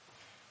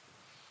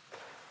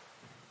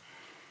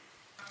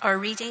Our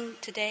reading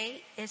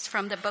today is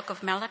from the book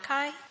of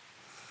Malachi.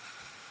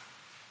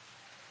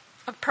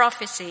 A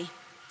prophecy,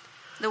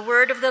 the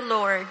word of the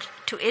Lord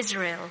to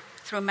Israel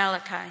through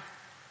Malachi.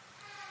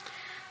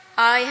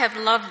 I have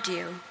loved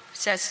you,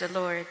 says the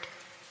Lord.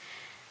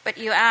 But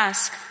you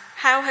ask,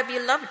 how have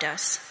you loved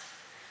us?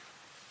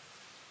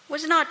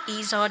 Was not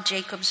Esau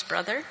Jacob's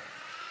brother?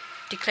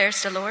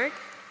 Declares the Lord.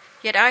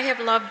 Yet I have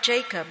loved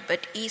Jacob,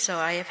 but Esau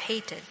I have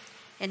hated,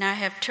 and I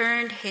have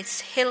turned his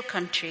hill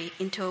country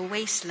into a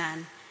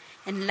wasteland,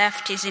 and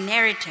left his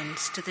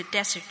inheritance to the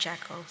desert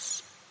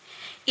jackals.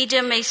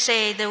 Edom may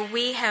say, though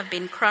we have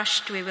been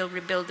crushed, we will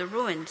rebuild the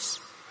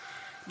ruins.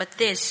 But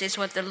this is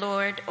what the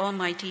Lord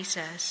Almighty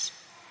says.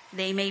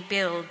 They may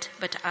build,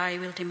 but I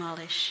will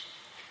demolish.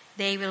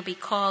 They will be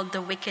called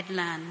the wicked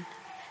land,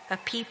 a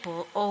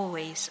people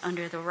always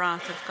under the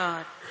wrath of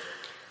God.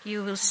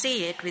 You will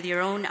see it with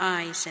your own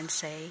eyes and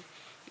say,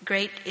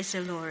 great is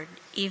the Lord,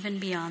 even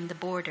beyond the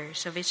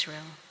borders of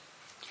Israel.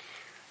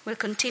 We'll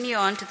continue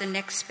on to the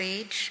next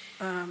page,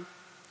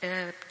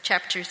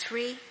 chapter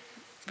 3,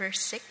 verse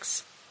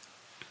 6.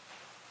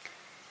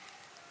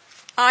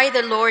 I,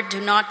 the Lord,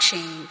 do not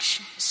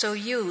change, so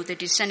you, the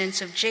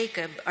descendants of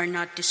Jacob, are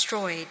not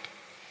destroyed.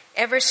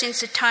 Ever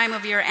since the time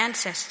of your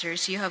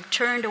ancestors, you have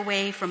turned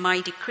away from my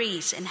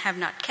decrees and have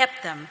not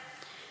kept them.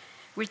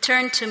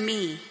 Return to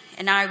me,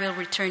 and I will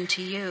return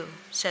to you,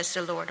 says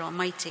the Lord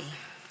Almighty.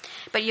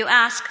 But you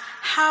ask,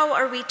 how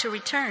are we to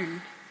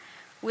return?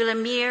 Will a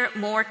mere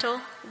mortal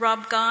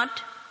rob God?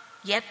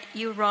 Yet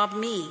you rob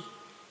me.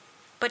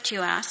 But you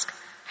ask,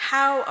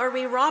 how are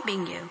we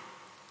robbing you?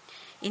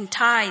 In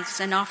tithes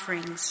and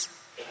offerings.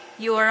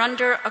 You are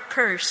under a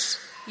curse,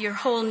 your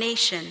whole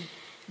nation,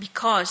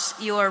 because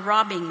you are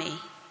robbing me.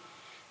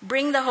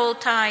 Bring the whole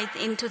tithe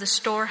into the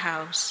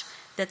storehouse,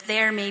 that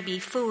there may be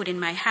food in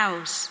my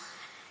house.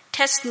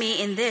 Test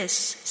me in this,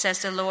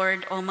 says the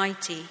Lord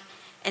Almighty,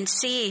 and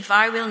see if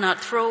I will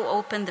not throw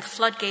open the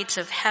floodgates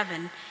of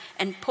heaven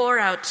and pour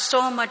out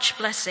so much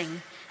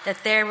blessing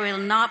that there will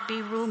not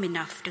be room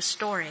enough to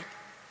store it.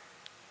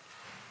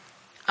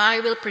 I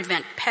will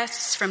prevent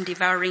pests from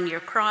devouring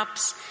your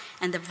crops,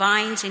 and the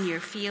vines in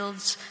your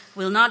fields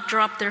will not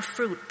drop their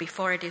fruit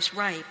before it is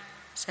ripe,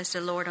 says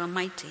the Lord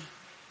Almighty.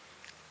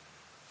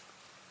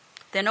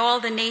 Then all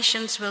the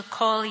nations will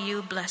call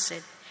you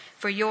blessed,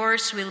 for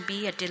yours will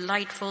be a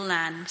delightful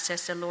land,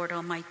 says the Lord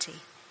Almighty.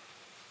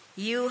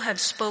 You have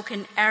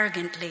spoken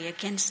arrogantly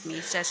against me,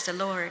 says the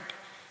Lord.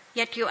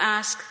 Yet you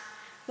ask,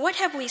 what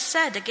have we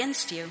said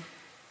against you?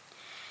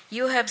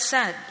 You have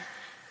said,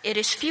 it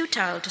is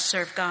futile to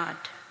serve God.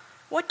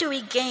 What do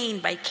we gain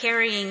by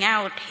carrying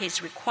out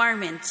his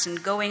requirements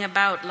and going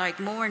about like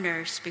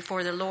mourners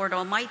before the Lord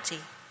Almighty?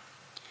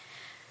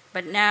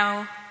 But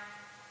now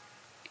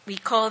we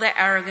call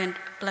the arrogant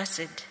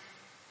blessed.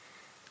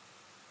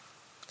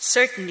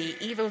 Certainly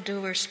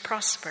evildoers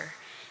prosper,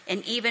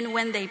 and even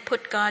when they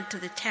put God to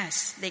the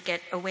test, they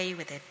get away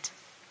with it.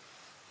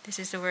 This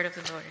is the word of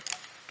the Lord.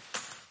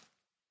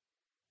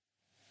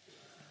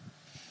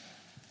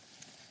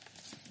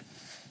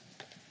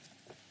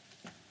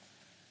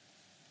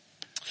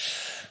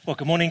 Well,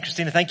 good morning,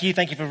 Christina. Thank you.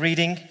 Thank you for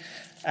reading.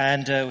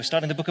 And we're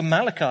starting the book of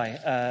Malachi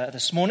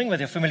this morning,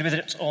 whether you're familiar with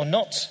it or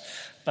not.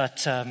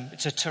 But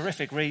it's a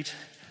terrific read.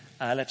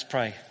 Let's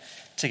pray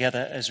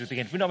together as we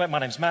begin. If we've not met, my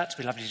name's Matt. It'd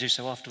be lovely to do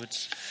so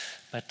afterwards.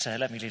 But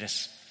let me lead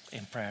us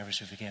in prayer as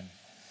we begin.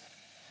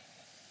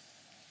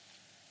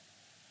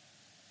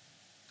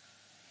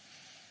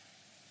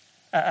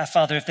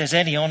 Father, if there's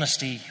any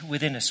honesty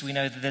within us, we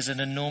know that there's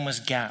an enormous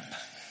gap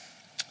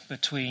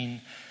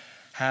between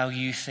how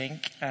you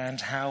think and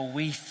how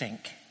we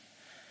think,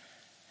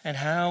 and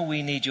how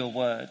we need your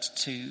word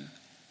to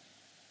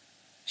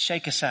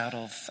shake us out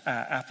of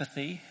our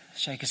apathy,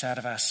 shake us out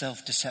of our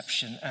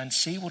self-deception, and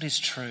see what is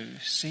true,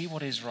 see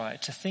what is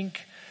right, to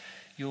think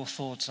your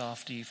thoughts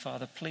after you.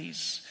 Father,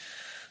 please,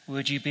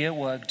 would you be at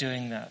work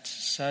doing that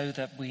so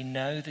that we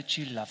know that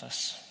you love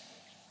us.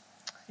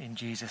 In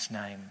Jesus'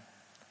 name,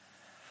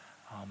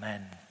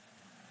 amen.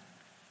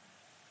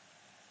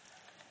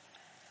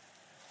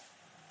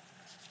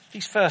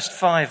 These first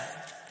 5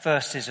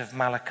 verses of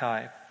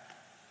Malachi.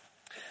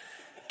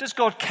 Does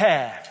God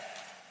care?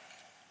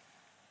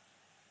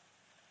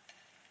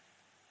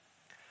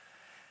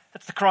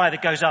 That's the cry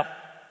that goes up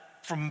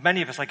from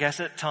many of us, I guess,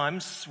 at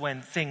times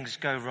when things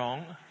go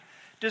wrong.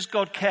 Does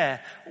God care?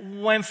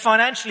 When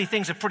financially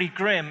things are pretty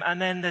grim and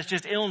then there's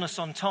just illness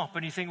on top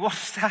and you think,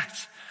 what's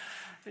that?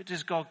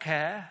 Does God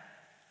care?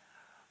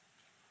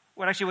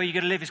 When actually where you're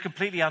going to live is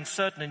completely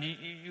uncertain and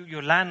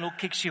your landlord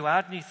kicks you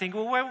out and you think,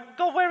 well,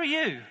 God, where are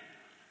you?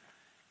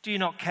 Do you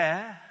not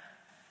care?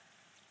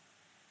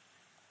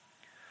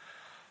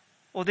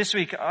 Well, this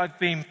week I've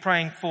been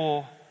praying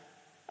for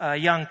a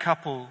young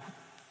couple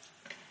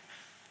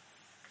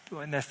who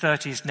are in their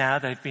 30s now.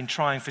 They've been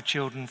trying for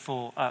children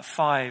for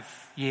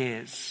 5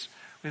 years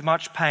with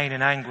much pain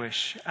and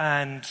anguish.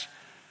 And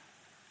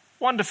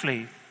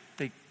wonderfully,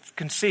 they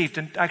conceived,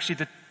 and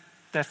actually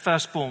their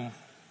firstborn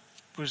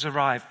was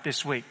arrived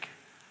this week.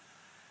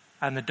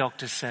 And the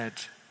doctor said,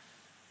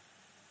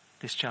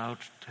 this child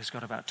has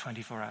got about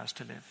 24 hours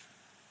to live.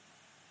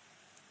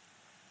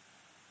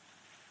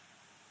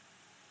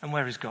 And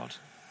where is God?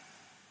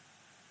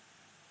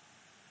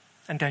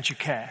 And don't you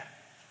care?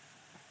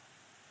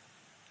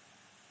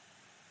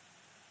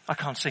 I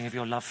can't sing of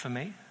your love for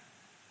me.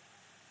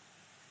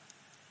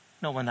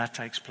 Not when that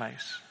takes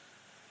place.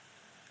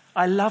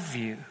 I love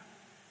you,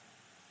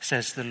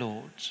 says the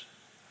Lord.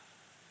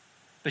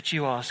 But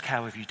you ask,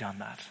 how have you done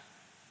that?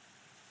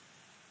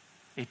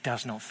 It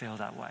does not feel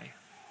that way.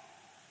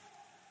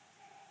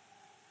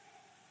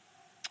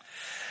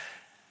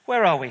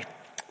 Where are we?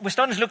 We're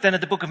starting to look then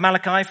at the book of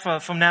Malachi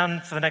from now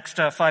on for the next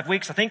 5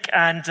 weeks, I think.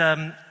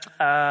 And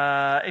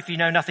if you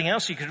know nothing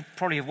else, you could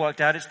probably have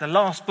worked out it's the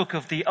last book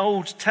of the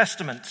Old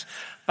Testament.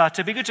 But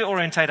it'd be good to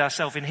orientate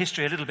ourselves in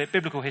history a little bit,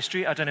 biblical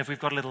history. I don't know if we've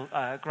got a little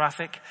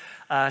graphic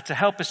to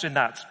help us in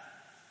that.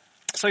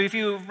 So if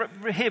you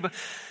here,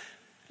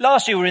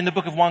 last year we were in the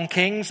book of 1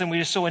 Kings, and we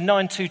just saw in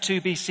 922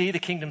 BC the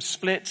kingdom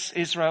splits.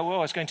 Israel,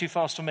 oh, it's going too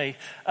fast for me.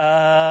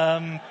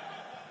 Let's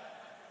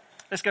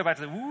go back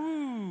to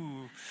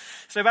the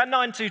So about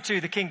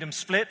 922, the kingdom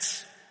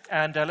splits,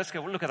 and let's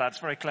go look at that. It's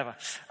very clever.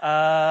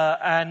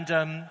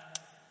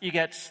 You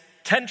get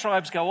 10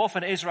 tribes go off,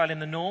 and Israel in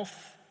the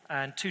north,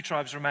 and 2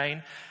 tribes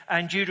remain,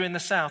 and Judah in the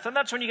south. And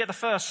that's when you get the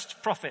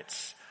first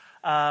prophets.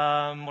 The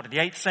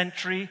 8th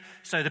century.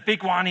 So the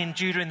big one in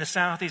Judah in the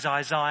south is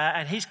Isaiah,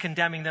 and he's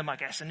condemning them, I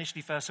guess,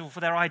 initially first of all, for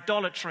their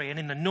idolatry. And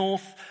in the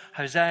north,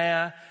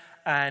 Hosea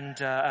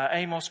and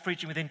Amos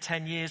preaching within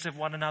 10 years of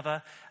one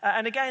another.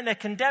 And again, they're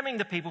condemning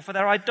the people for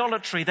their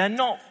idolatry. They're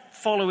not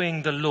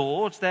following the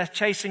Lord. They're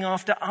chasing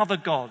after other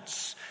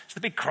gods. It's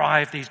the big cry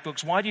of these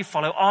books. Why do you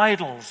follow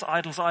idols?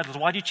 Idols, idols.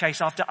 Why do you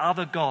chase after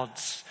other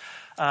gods,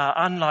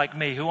 unlike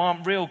me, who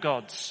aren't real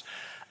gods?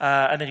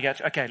 And then you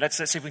get, okay, let's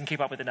see if we can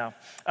keep up with it now.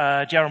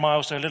 Jeremiah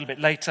also a little bit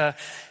later.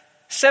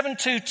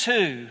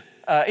 722.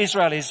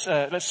 Israel is,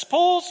 let's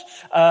pause,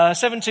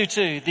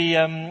 722,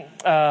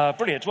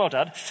 brilliant, well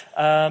done.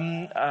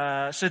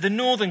 So the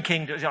northern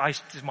kingdom,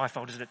 it's my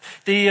fault, isn't it?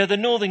 The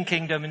northern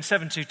kingdom in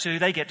 722,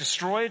 they get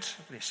destroyed.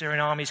 The Assyrian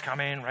armies come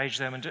in, rage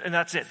them, and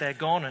that's it, they're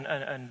gone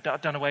and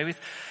done away with.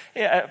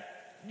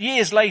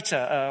 Years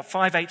later,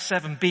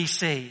 587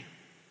 BC,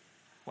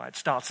 well, it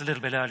starts a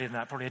little bit earlier than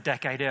that, probably a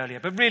decade earlier,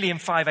 but really in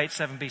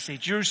 587 BC,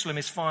 Jerusalem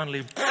is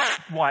finally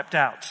wiped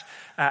out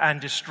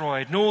and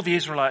destroyed, and all the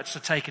Israelites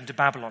are taken to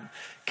Babylon,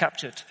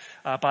 captured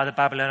by the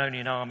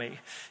Babylonian army.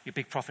 Your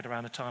big prophet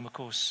around the time, of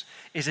course,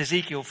 is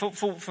Ezekiel.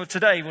 For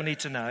today, we'll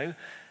need to know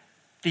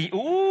the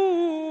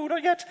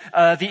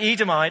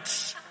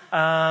Edomites.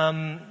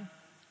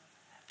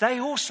 They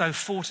also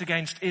fought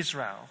against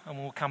Israel, and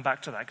we'll come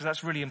back to that because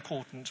that's really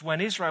important.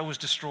 When Israel was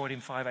destroyed in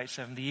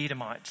 587, the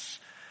Edomites,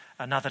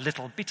 another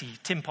little bitty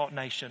tin pot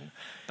nation,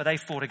 but they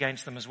fought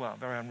against them as well.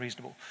 Very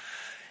unreasonable.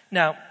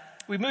 Now,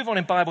 we move on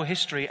in Bible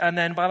history, and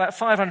then by about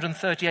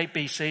 538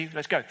 BC,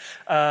 let's go.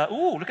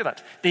 Look at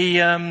that. The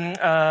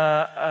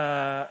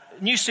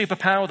new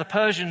superpower, the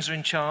Persians are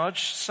in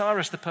charge.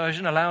 Cyrus the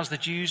Persian allows the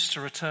Jews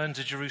to return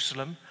to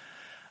Jerusalem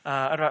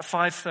at about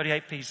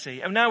 538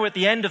 BC. And now we're at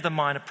the end of the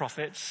minor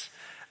prophets,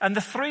 and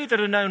the 3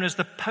 that are known as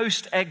the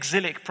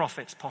post-exilic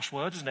prophets, posh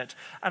word, isn't it?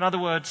 In other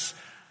words,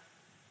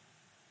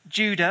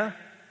 Judah,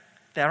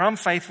 they're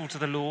unfaithful to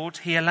the Lord.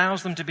 He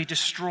allows them to be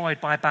destroyed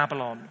by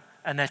Babylon,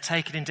 and they're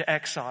taken into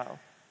exile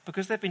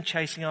because they've been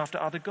chasing after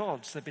other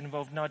gods. They've been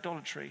involved in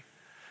idolatry.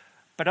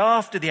 But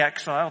after the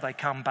exile, they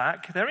come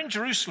back. They're in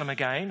Jerusalem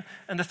again,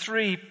 and the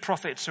 3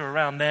 prophets are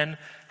around then,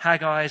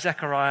 Haggai,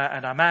 Zechariah,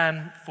 and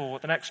Aman for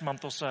the next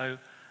month or so,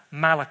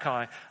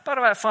 Malachi. But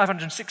about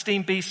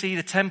 516 BC,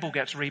 the temple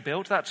gets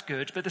rebuilt. That's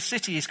good, but the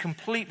city is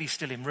completely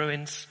still in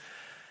ruins.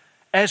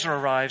 Ezra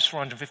arrives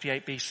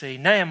 458 BC,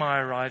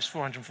 Nehemiah arrives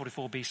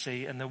 444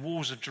 BC, and the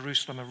walls of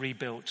Jerusalem are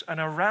rebuilt.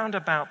 And around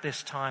about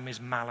this time is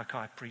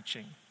Malachi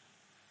preaching.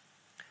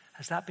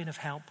 Has that been of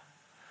help?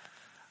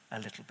 A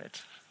little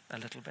bit.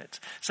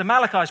 So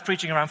Malachi is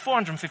preaching around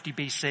 450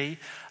 BC,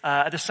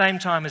 at the same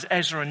time as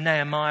Ezra and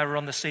Nehemiah are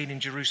on the scene in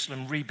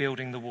Jerusalem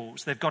rebuilding the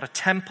walls. They've got a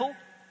temple.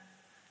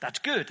 That's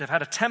good. They've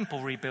had a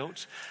temple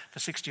rebuilt for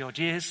 60 odd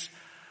years,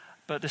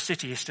 but the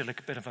city is still a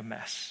bit of a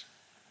mess.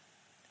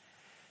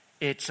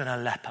 It's an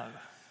Aleppo.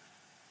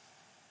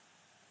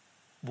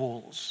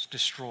 Walls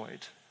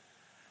destroyed.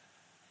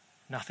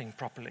 Nothing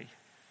properly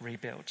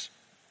rebuilt.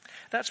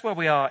 That's where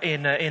we are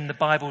in the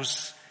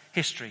Bible's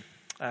history.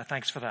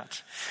 Thanks for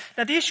that.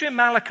 Now, the issue in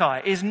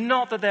Malachi is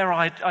not that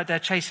they're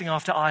chasing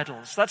after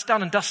idols. That's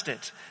done and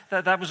dusted.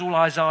 That was all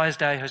Isaiah's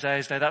day,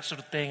 Hosea's day, that sort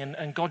of thing,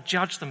 and God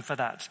judged them for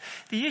that.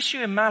 The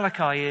issue in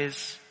Malachi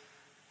is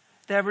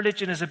their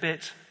religion is a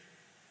bit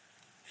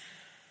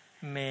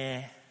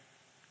meh.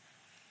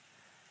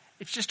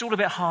 It's just all a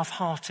bit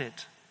half-hearted.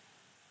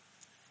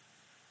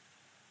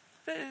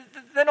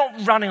 They're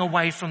not running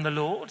away from the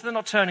Lord. They're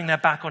not turning their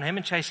back on him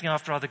and chasing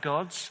after other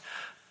gods.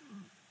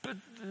 But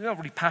they're not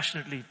really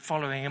passionately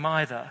following him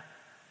either.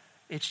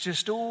 It's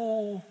just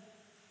all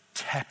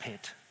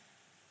tepid.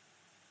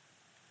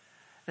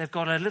 They've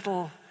got a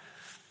little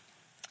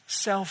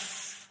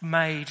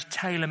self-made,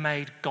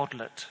 tailor-made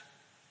godlet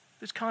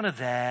It's kind of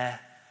there,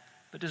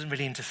 but doesn't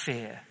really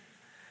interfere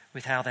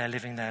with how they're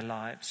living their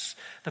lives.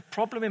 The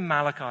problem in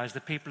Malachi is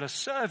that people are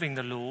serving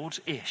the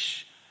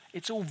Lord-ish.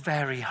 It's all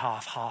very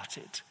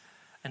half-hearted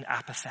and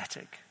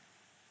apathetic.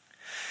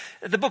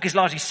 The book is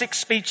largely 6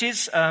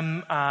 speeches.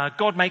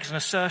 God makes an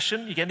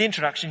assertion. You get the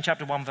introduction,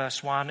 chapter 1,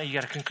 verse 1. You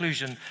get a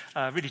conclusion,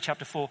 really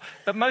chapter 4.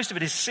 But most of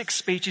it is 6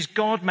 speeches.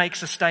 God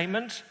makes a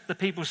statement. The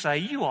people say,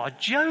 "You are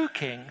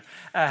joking."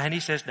 And he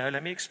says, "No,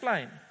 let me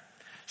explain."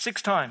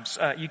 6 times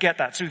you get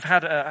that. So we've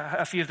had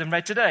a few of them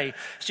read today.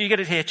 So you get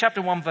it here,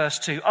 chapter 1, verse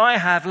 2. "I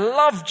have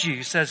loved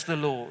you, says the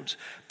Lord.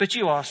 But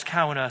you ask,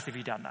 how on earth have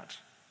you done that?"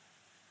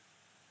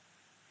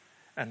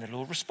 And the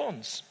Lord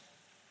responds.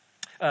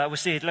 We'll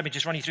see it. Let me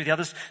just run you through the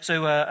others.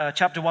 So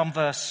chapter 1,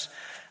 verse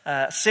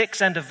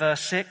 6, end of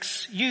verse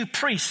 6. "You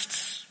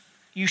priests,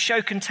 you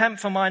show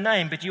contempt for my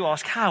name, but you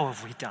ask, how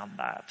have we done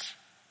that?"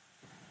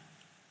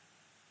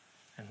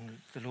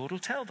 And the Lord will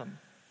tell them.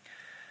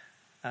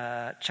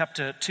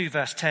 Chapter 2,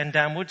 verse 10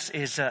 downwards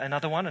is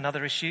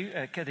another issue.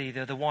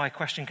 The why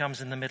question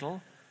comes in the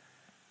middle.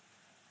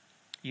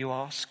 You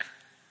ask,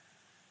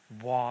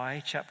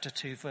 why? Chapter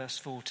 2, verse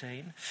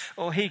 14.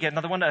 Or here you get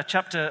another one.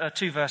 Chapter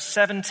 2, verse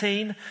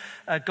 17.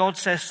 God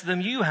says to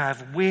them, "You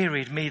have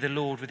wearied me, the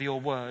Lord, with your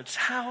words.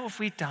 How have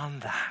we done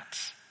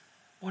that?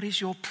 What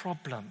is your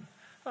problem?"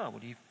 "Oh,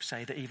 well, you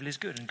say that evil is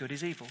good and good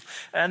is evil."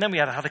 And then we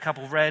had a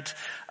couple read.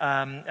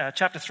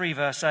 Chapter 3,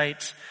 verse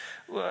 8.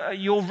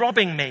 "You're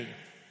robbing me,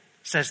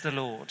 says the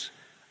Lord."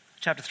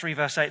 Chapter 3,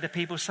 verse 8. The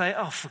people say,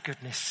 "Oh, for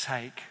goodness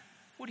sake,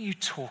 what are you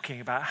talking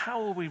about?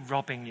 How are we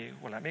robbing you?"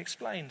 "Well, let me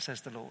explain,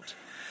 says the Lord."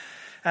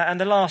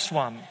 And the last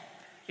one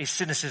is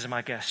cynicism,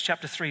 I guess.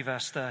 Chapter 3,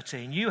 verse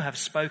 13. "You have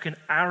spoken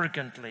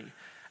arrogantly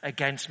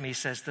against me,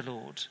 says the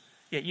Lord.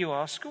 Yet you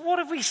ask, what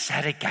have we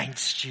said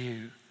against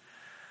you?"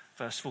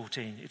 Verse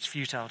 14. "It's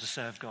futile to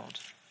serve God."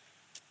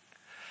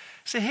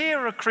 So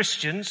here are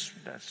Christians,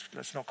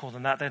 let's not call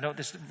them that, they're not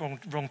this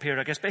wrong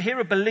period, I guess, but here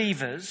are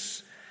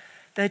believers.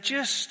 They're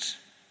just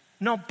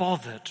not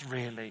bothered,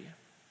 really.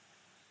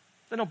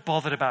 They're not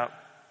bothered about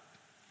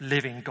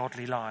living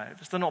godly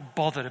lives. They're not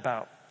bothered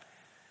about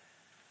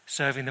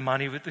serving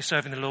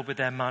the Lord with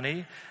their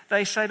money.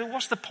 They say, "Look,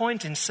 what's the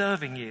point in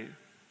serving you?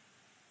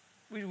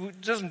 It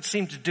doesn't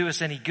seem to do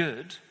us any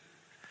good.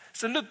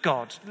 So look,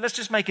 God, let's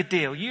just make a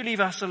deal. You leave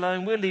us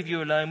alone, we'll leave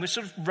you alone. We'll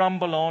sort of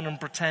rumble on and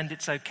pretend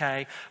it's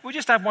okay. We'll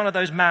just have one of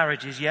those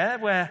marriages, yeah,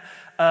 where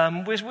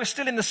we're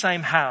still in the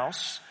same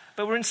house,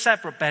 but we're in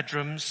separate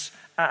bedrooms,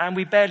 and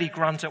we barely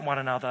grunt at one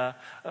another,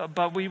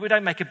 but we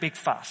don't make a big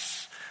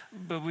fuss.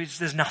 But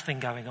there's nothing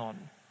going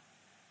on.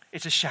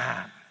 It's a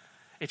sham.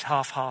 It's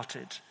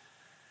half-hearted."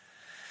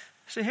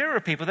 So here are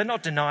people, they're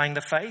not denying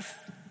the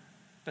faith,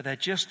 but they're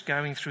just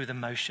going through the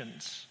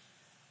motions.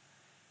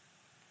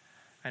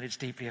 And it's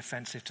deeply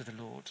offensive to the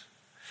Lord.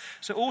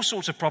 So all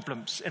sorts of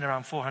problems in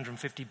around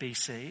 450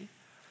 BC.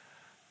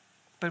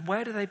 But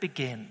where do they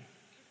begin?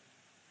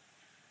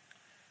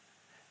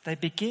 They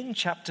begin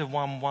chapter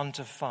 1, 1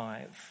 to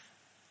 5,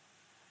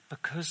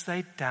 because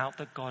they doubt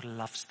that God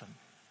loves them.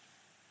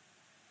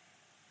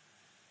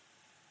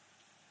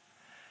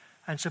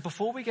 And so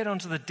before we get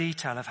onto the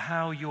detail of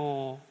how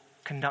you're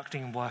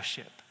conducting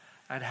worship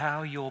and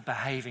how you're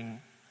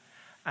behaving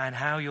and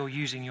how you're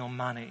using your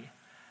money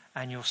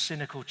and your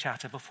cynical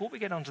chatter, before we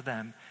get onto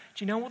them,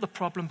 do you know what the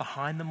problem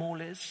behind them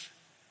all is?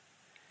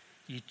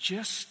 You're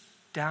just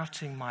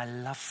doubting my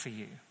love for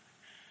you.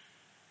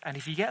 And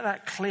if you get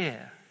that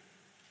clear,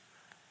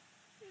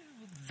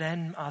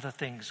 then other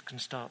things can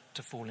start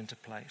to fall into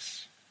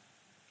place.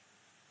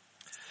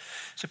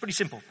 So pretty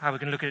simple how we're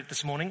going to look at it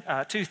this morning.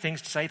 2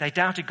 things to say. They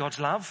doubted God's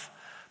love,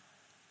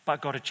 but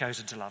God had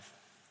chosen to love.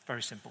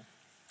 Very simple.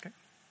 Okay?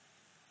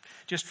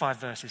 Just 5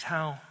 verses.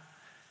 How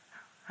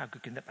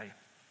good can that be?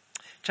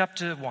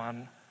 Chapter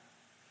 1,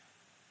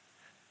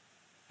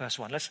 verse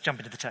 1. Let's jump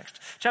into the text.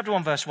 Chapter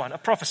 1, verse 1. A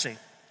prophecy,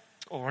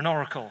 or an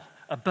oracle,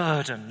 a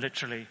burden,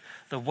 literally.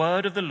 The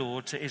word of the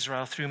Lord to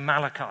Israel through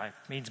Malachi.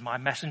 Means my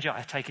messenger.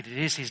 I take it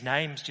is his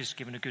name. It's just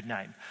given a good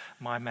name.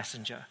 My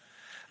messenger.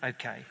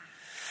 Okay.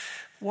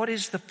 What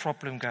is the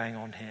problem going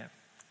on here?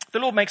 The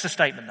Lord makes a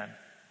statement then.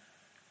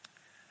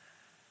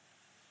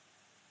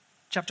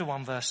 Chapter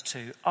 1, verse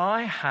 2.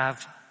 "I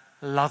have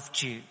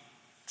loved you,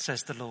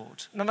 says the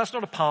Lord." Now that's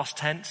not a past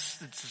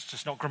tense. It's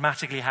just not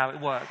grammatically how it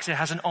works. It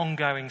has an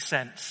ongoing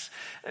sense.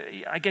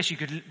 I guess you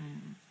could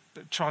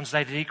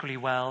translate it equally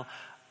well.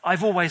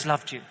 "I've always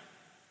loved you,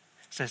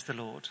 says the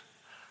Lord.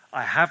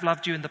 I have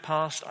loved you in the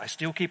past. I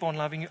still keep on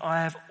loving you.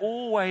 I have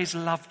always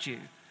loved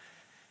you,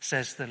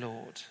 says the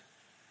Lord."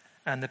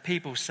 And the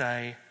people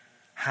say,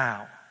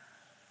 "How?"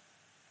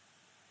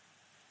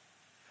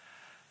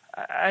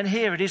 And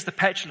here it is the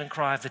petulant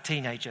cry of the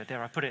teenager.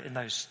 Dare I put it in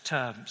those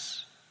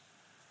terms?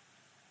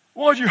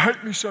 "Why do you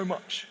hate me so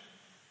much?"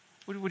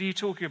 What are you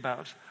talking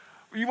about?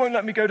 "You won't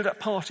let me go to that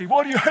party.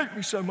 Why do you hate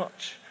me so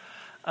much?"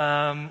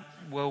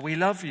 "Well, we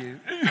love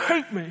you." "You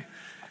hate me.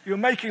 You're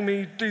making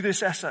me do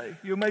this essay.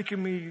 You're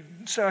making me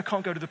say I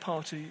can't go to the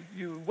party.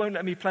 You won't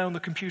let me play on the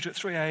computer at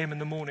 3 a.m. in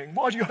the morning.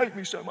 Why do you hate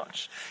me so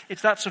much?"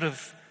 It's that sort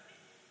of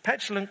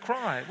petulant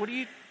cry. What are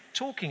you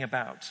talking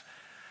about?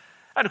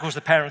 And of course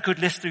the parent could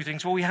list through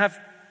things. Well, we have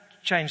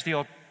changed the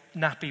odd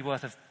nappy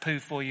worth of poo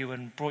for you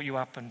and brought you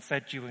up and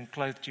fed you and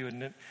clothed you.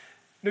 And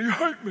no, you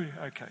hate me.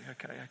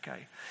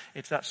 Okay.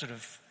 It's that sort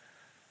of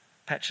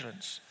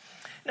petulance.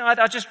 Now,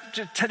 I just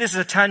this is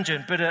a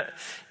tangent, but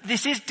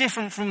this is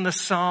different from the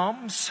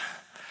Psalms.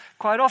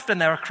 Quite often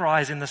there are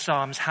cries in the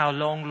Psalms, how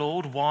long,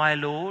 Lord? Why,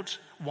 Lord?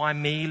 Why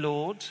me,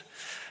 Lord?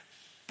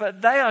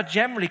 But they are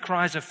generally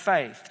cries of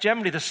faith.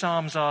 Generally the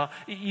Psalms are,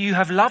 you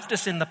have loved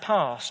us in the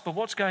past, but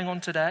what's going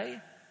on today?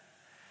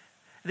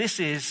 This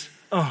is,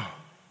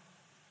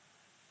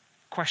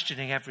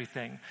 questioning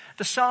everything.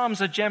 The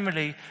Psalms are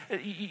generally,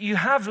 you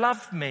have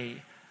loved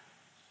me.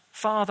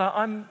 Father,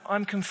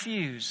 I'm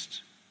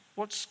confused.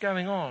 What's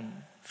going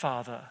on,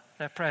 Father?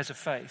 They're prayers of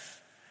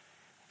faith.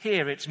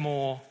 Here it's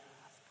more,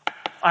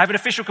 I have an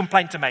official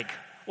complaint to make.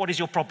 What is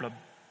your problem?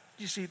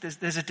 You see,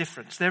 there's a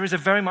difference. There is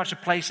very much a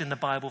place in the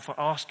Bible for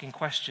asking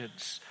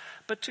questions.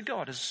 But to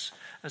God as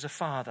a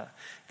father,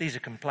 these are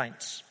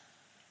complaints.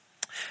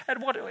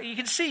 And what you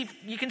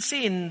can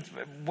see in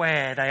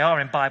where they are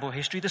in Bible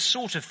history, the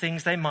sort of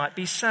things they might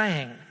be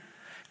saying.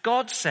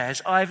 God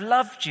says, I've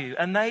loved you.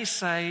 And they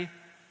say,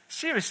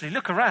 seriously,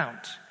 look around.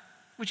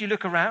 Would you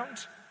look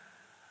around?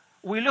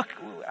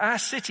 Our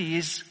city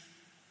is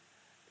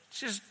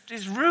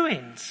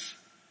ruins.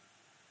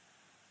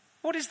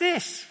 What is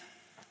this?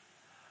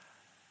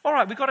 All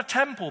right, we've got a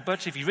temple,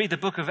 but if you read the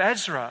book of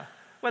Ezra,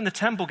 when the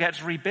temple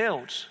gets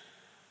rebuilt,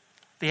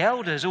 the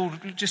elders all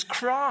just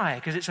cry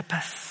because it's a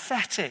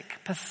pathetic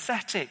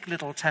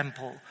little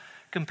temple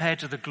compared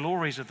to the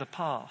glories of the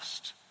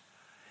past.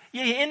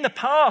 Yeah, in the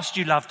past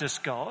you loved us,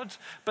 God,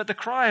 but the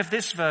cry of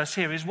this verse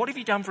here is, what have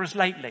you done for us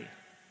lately?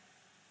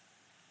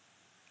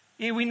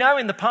 Yeah, we know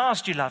in the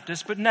past you loved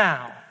us, but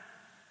now,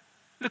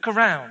 look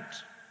around.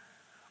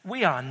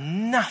 We are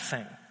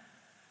nothing.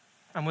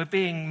 And we're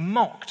being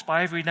mocked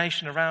by every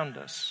nation around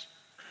us.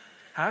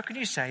 How can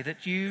you say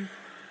that you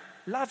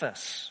love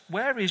us?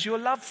 Where is your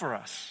love for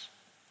us?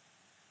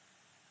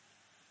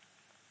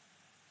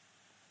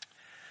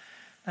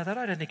 Now that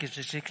I don't think is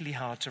particularly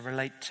hard to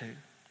relate to.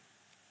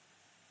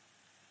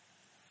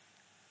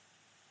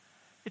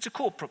 It's a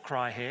corporate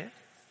cry here,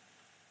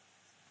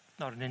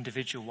 not an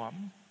individual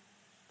one.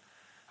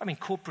 I mean,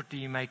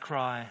 corporately you may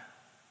cry,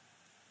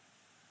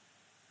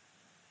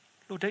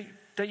 Lord,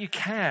 don't you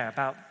care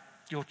about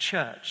your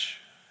church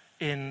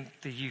in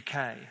the UK?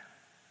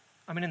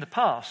 I mean, in the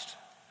past,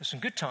 there's some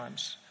good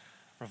times,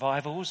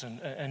 revivals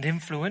and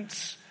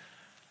influence,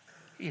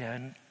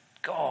 and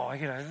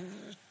God,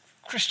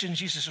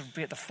 Christians used to sort of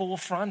be at the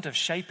forefront of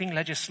shaping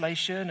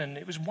legislation, and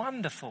it was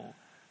wonderful.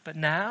 But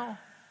now,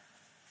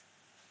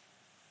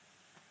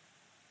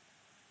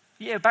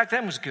 back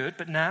then was good,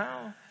 but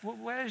now,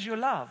 where is your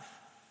love?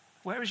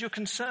 Where is your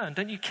concern?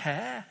 Don't you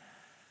care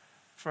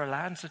for a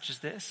land such as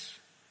this?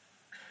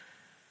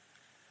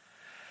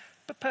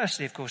 But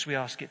personally, of course, we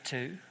ask it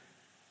too.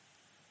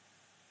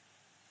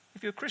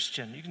 If you're a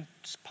Christian,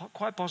 it's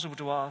quite possible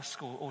to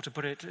ask or to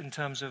put it in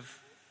terms of,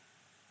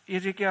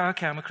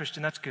 okay, I'm a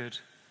Christian, that's good.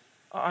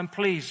 I'm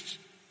pleased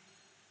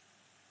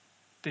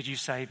that you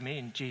saved me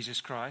in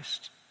Jesus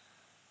Christ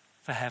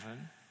for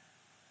heaven.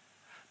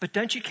 But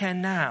don't you care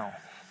now?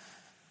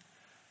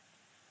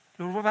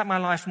 Lord, what about my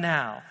life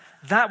now?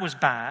 That was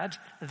bad,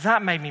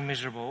 that made me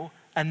miserable,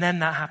 and then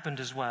that happened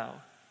as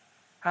well.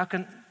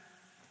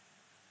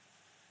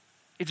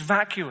 It's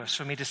vacuous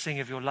for me to sing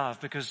of your love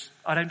because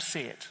I don't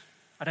see it.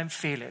 I don't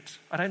feel it.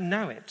 I don't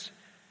know it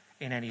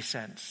in any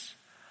sense.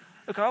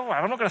 Look, all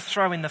right, I'm not going to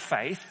throw in the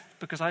faith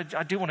because I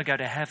do want to go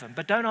to heaven,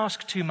 but don't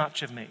ask too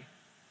much of me,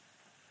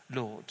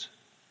 Lord.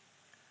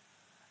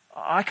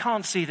 I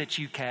can't see that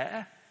you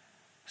care,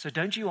 so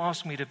don't you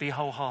ask me to be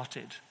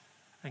wholehearted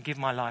and give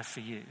my life for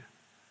you.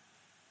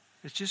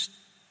 Let's just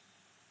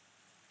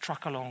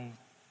truck along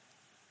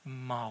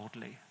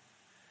mildly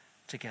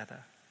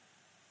together.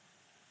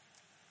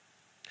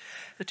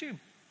 The two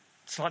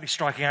slightly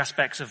striking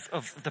aspects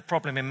of the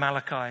problem in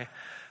Malachi,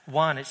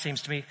 one, it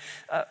seems to me,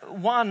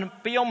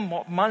 beyond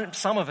what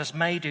some of us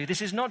may do,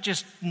 this is not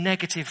just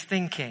negative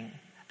thinking.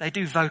 They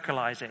do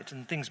vocalize it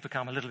and things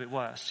become a little bit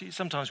worse.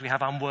 Sometimes we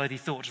have unworthy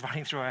thoughts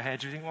running through our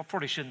heads. We think, well, I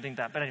probably shouldn't think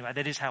that. But anyway,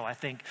 that is how I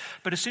think.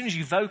 But as soon as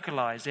you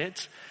vocalize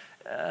it,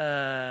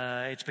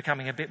 it's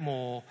becoming a bit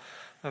more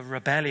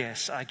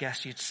rebellious, I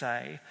guess you'd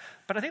say.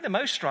 But I think the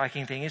most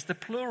striking thing is the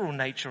plural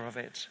nature of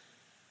it.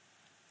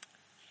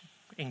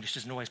 English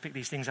doesn't always pick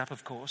these things up,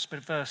 of course,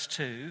 but verse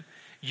 2,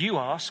 you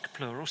ask,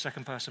 plural,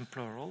 second person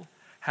plural,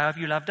 how have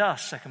you loved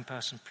us, second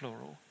person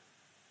plural?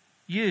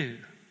 You.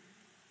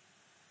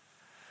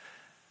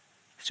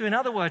 So in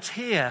other words,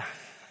 here,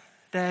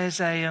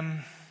 there's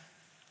a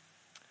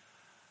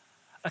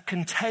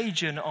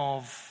contagion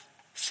of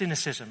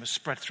cynicism has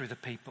spread through the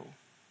people.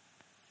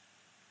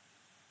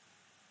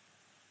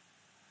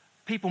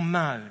 People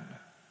moan,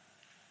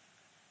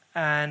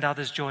 and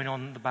others join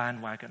on the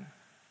bandwagon.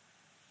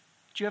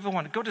 Do you ever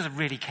wonder, God doesn't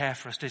really care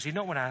for us, does he?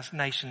 Not when our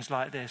nation's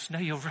like this. No,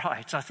 you're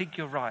right. I think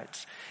you're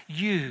right.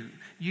 You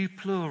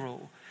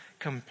plural,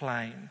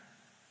 complain.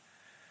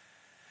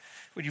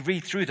 When you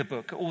read through the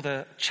book, all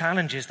the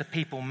challenges that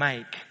people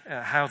make,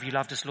 how have you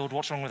loved us, Lord?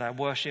 What's wrong with our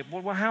worship?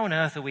 Well, how on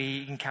earth are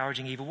we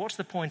encouraging evil? What's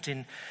the point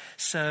in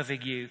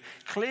serving you?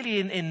 Clearly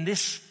in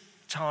this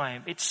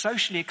time, it's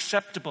socially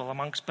acceptable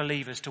amongst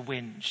believers to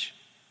whinge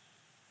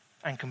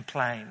and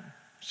complain.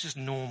 It's just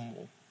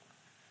normal.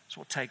 It's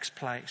what takes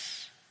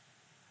place.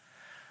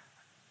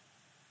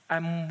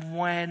 And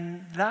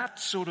when that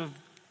sort of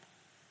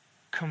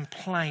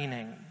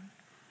complaining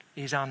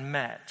is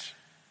unmet,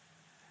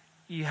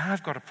 you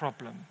have got a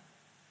problem.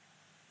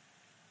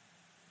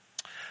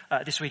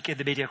 This week in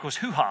the media, of course,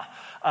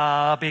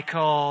 hoo-ha,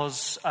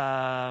 because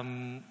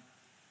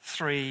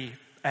 3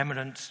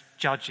 eminent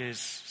judges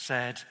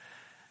said,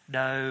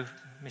 no,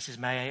 Mrs.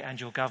 May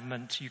and your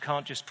government, you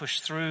can't just push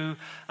through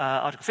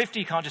Article 50,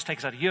 you can't just take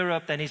us out of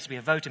Europe, there needs to be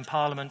a vote in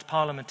Parliament,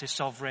 Parliament is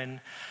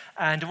sovereign.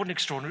 And what an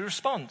extraordinary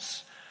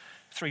response.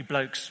 3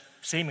 blokes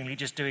seemingly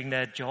just doing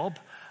their job.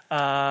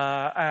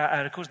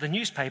 And of course the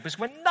newspapers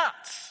went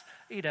nuts.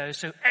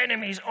 So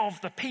enemies of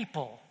the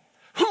people.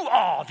 Who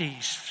are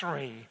these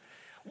 3?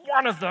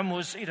 One of them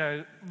was,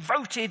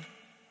 voted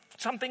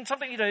something,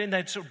 and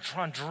they'd sort of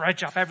try and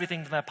dredge up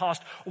everything from their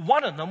past.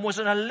 One of them was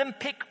an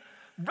Olympic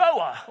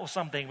rower or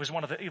something, was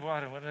one of the,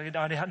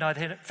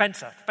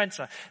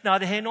 fencer,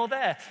 neither here nor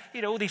there.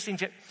 All these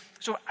things.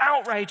 So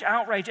outrage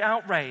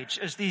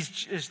as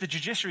the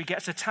judiciary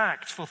gets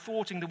attacked for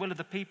thwarting the will of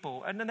the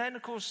people. And then,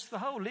 of course, the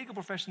whole legal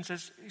profession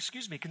says,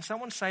 excuse me, can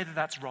someone say that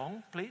that's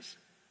wrong, please?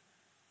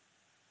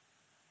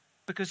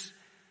 Because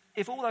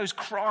if all those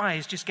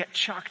cries just get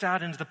chucked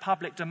out into the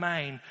public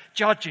domain,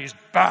 judges,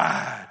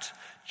 bad,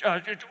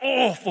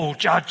 awful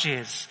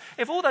judges.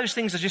 If all those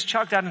things are just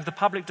chucked out into the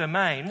public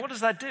domain, what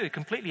does that do? It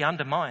completely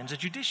undermines a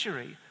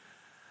judiciary.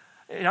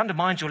 It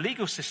undermines your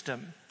legal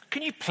system.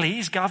 Can you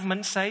please,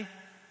 government, say,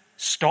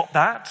 stop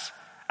that?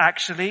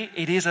 Actually,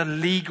 it is a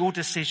legal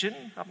decision.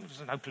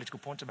 There's no political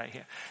point to make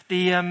here.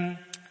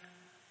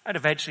 And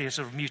eventually a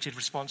sort of muted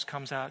response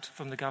comes out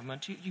from the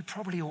government. You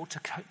probably ought to,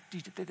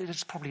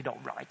 it's probably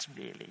not right,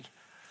 really.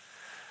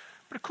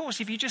 But of course,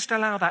 if you just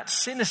allow that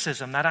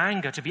cynicism, that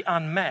anger to be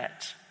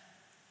unmet,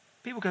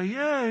 people go,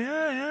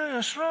 yeah,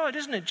 that's right,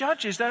 isn't it?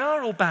 Judges, they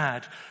are all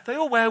bad. They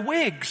all wear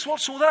wigs.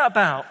 What's all that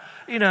about?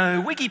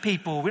 Wiggy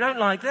people, we don't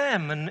like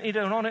them. And,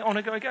 on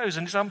it goes.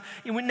 And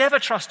we never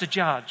trust a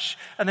judge.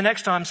 And the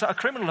next time a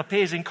criminal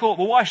appears in court,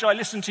 well, why should I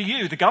listen to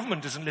you? The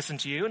government doesn't listen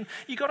to you. And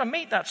you've got to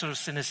meet that sort of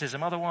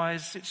cynicism,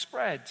 otherwise it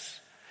spreads.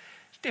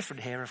 It's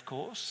different here, of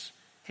course.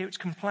 Here it's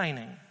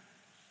complaining.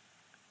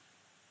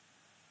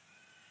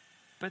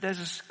 But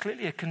there's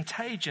clearly a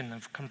contagion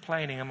of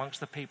complaining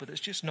amongst the people that's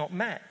just not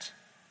met.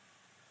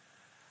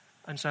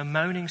 And so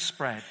moaning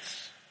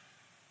spreads.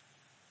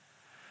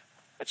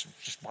 It's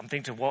just one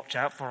thing to watch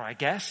out for, I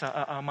guess,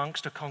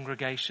 amongst a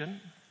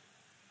congregation.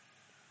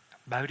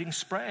 Moaning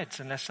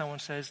spreads unless someone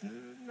says,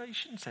 no, you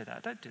shouldn't say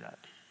that, don't do that.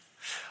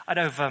 I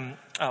know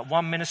of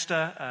one minister,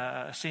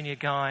 a senior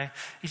guy,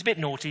 he's a bit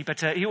naughty, but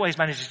he always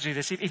manages to do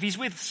this. If he's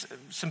with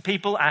some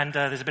people and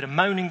there's a bit of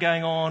moaning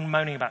going on,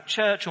 moaning about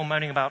church or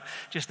moaning about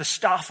just the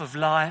stuff of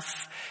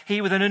life, he,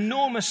 with an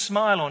enormous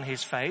smile on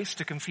his face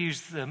to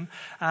confuse them,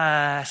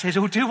 says,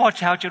 oh, do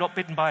watch out, you're not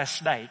bitten by a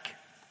snake.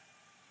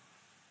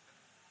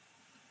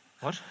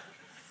 What?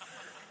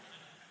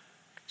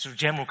 Sort of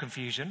general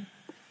confusion.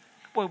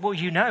 Well,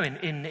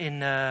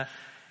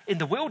 in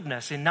the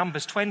wilderness, in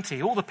Numbers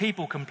 20, all the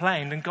people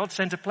complained and God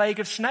sent a plague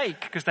of snake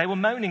because they were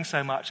moaning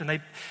so much,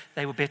 and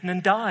they were bitten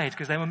and died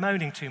because they were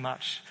moaning too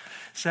much.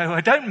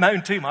 So don't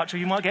moan too much or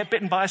you might get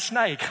bitten by a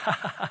snake.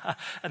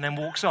 And then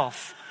walks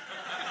off.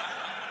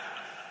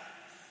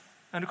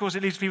 And of course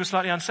it leaves people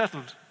slightly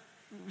unsettled.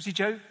 Was he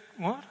joking?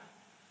 What?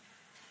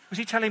 Was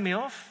he telling me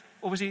off?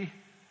 Or was he...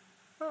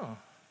 Oh...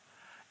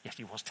 Yes,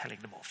 he was telling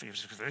them off.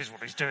 This is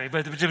what he's doing.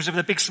 But there was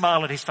a big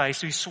smile on his face,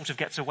 so he sort of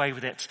gets away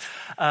with it.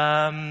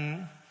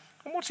 And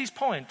what's his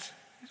point?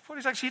 What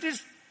is actually, it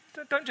is,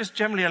 don't just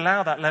generally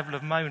allow that level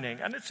of moaning.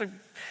 And you've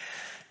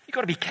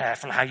got to be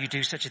careful how you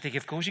do such a thing,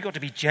 of course. You've got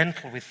to be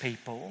gentle with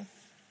people.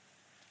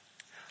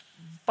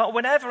 But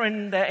whenever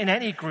in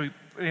any group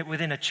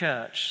within a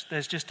church,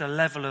 there's just a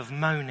level of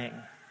moaning,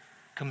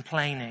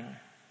 complaining,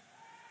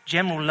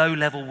 general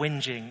low-level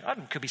whinging.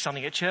 It could be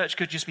something at church,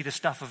 could just be the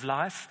stuff of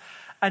life.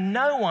 And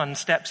no one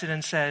steps in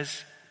and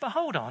says, but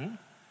hold on,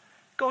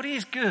 God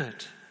is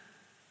good.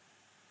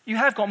 You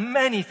have got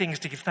many things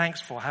to give thanks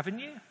for, haven't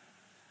you?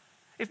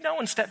 If no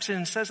one steps in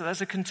and says that,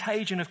 there's a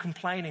contagion of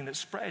complaining that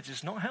spreads.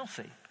 It's not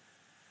healthy.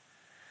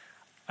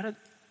 I don't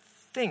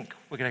think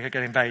we're going to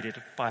get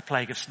invaded by a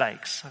plague of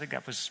snakes. I think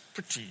that was a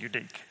pretty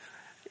unique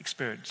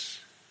experience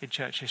in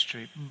church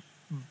history.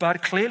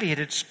 But clearly it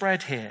had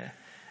spread here.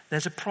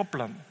 There's a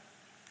problem.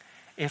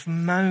 If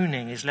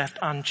moaning is left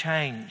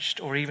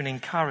unchanged or even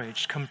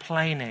encouraged,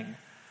 complaining,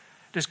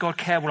 does God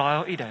care?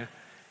 Well,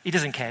 he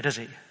doesn't care, does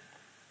he?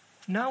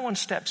 No one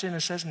steps in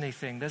and says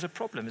anything. There's a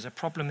problem. There's a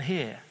problem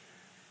here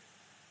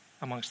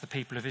amongst the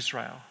people of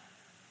Israel.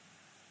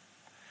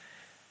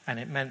 And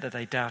it meant that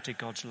they doubted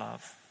God's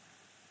love.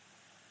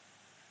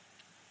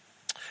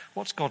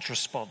 What's God's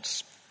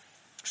response?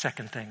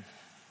 Second thing.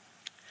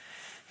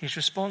 His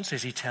response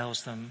is, he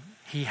tells them,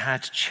 he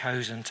had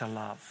chosen to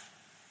love.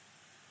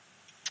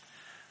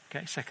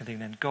 Okay, second thing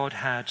then, God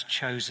had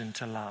chosen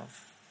to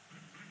love.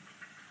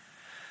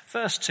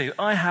 Verse 2,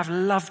 I have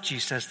loved you,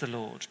 says the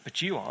Lord.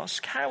 But you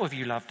ask, how have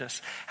you loved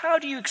us? How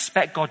do you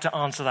expect God to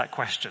answer that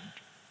question?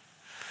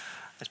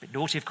 That's a bit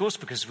naughty, of course,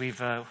 because we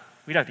know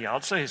the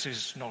answer.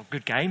 It's not a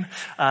good game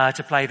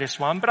to play this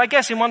one. But I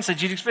guess in one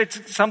sense you'd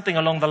expect something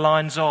along the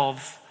lines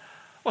of,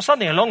 or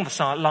something along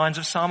the lines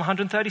of Psalm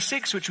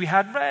 136, which we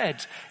had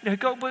read.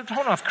 God,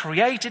 I've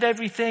created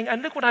everything,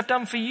 and look what I've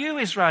done for you,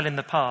 Israel, in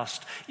the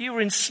past. You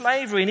were in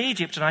slavery in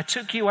Egypt, and I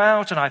took you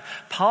out, and I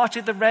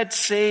parted the Red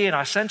Sea, and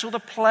I sent all the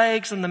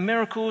plagues and the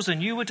miracles,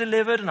 and you were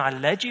delivered, and I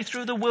led you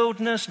through the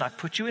wilderness, and I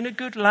put you in a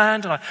good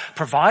land, and I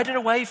provided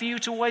a way for you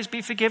to always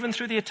be forgiven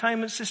through the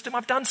atonement system.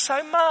 I've done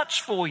so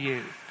much for you.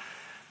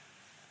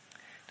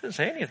 It doesn't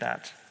say any of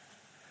that.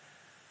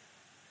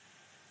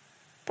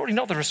 Probably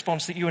not the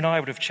response that you and I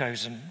would have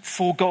chosen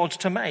for God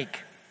to make.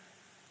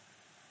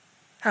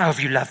 How have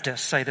you loved us,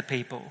 say the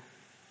people.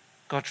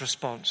 God's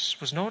response,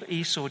 was not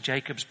Esau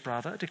Jacob's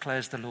brother,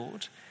 declares the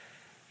Lord.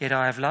 Yet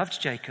I have loved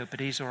Jacob,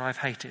 but Esau I have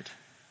hated,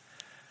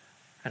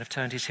 and have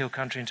turned his hill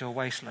country into a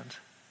wasteland.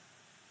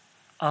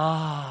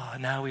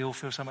 Now we all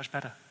feel so much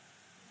better.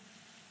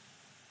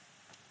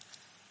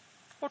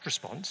 What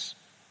response?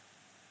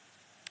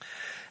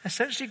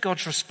 Essentially,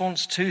 God's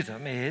response to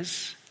them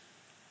is,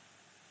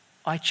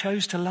 I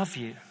chose to love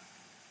you.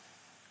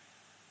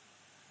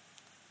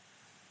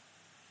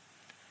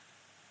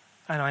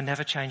 And I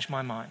never changed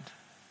my mind.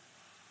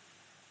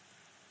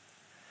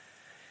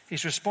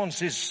 His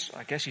response is,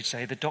 I guess you'd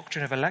say, the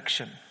doctrine of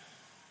election.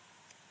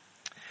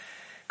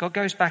 God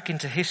goes back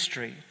into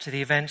history to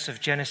the events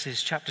of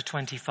Genesis chapter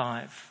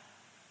 25.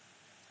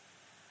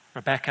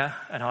 Rebekah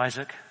and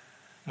Isaac,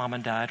 mum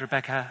and dad.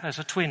 Rebekah has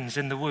her twins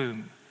in the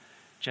womb,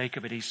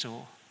 Jacob and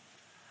Esau.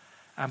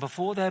 And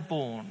before they're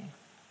born,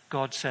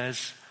 God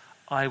says,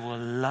 I will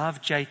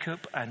love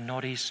Jacob and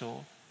not Esau.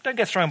 Don't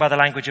get thrown by the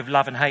language of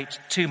love and hate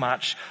too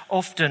much.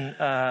 Often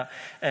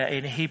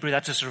in Hebrew,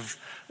 that's a sort of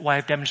way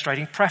of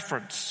demonstrating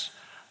preference.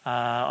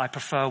 I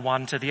prefer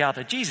one to the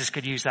other. Jesus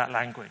could use that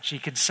language. He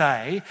could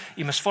say,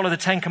 you must follow the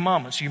 10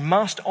 Commandments. You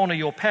must honor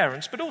your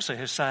parents. But also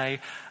he'll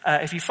say,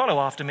 if you follow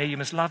after me, you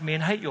must love me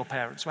and hate your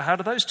parents. Well, how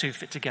do those two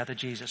fit together,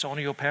 Jesus?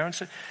 Honor your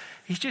parents?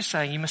 He's just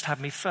saying you must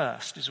have me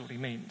first, is what he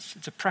means.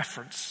 It's a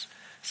preference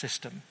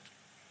system.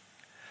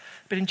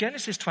 But in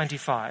Genesis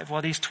 25,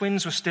 while these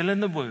twins were still in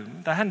the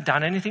womb, they hadn't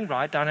done anything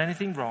right, done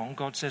anything wrong.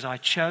 God says, I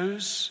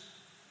chose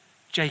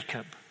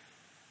Jacob,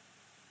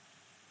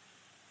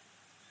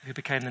 who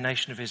became the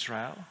nation of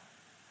Israel,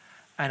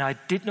 and I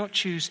did not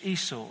choose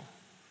Esau,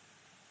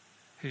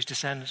 whose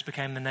descendants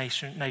became the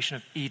nation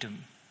of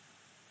Edom.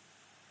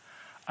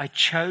 I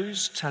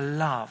chose to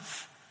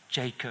love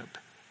Jacob,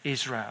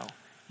 Israel,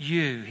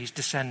 you, his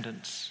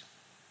descendants.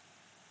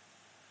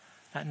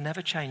 That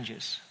never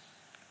changes.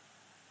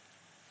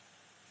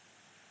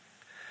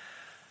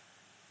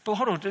 But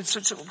hold on,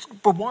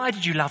 but why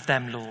did you love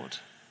them, Lord?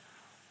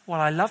 Well,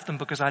 I love them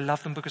because I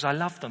love them because I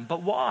love them.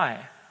 But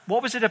why?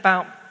 What was it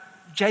about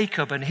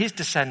Jacob and his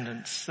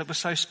descendants that was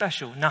so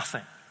special?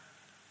 Nothing.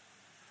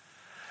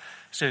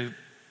 So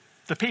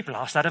the people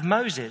asked that of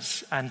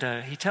Moses, and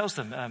he tells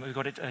them, we've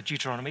got it,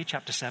 Deuteronomy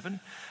chapter 7,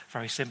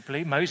 very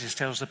simply. Moses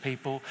tells the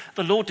people,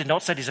 the Lord did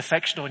not set his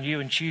affection on you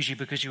and choose you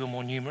because you were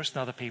more numerous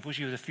than other peoples.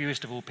 You were the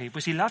fewest of all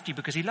peoples. He loved you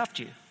because he loved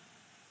you.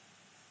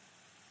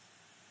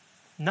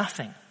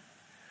 Nothing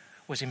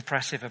was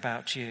impressive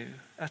about you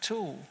at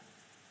all.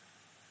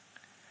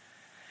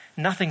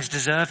 Nothing's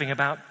deserving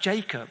about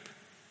Jacob.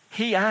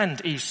 He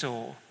and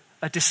Esau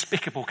are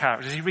despicable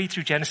characters. You read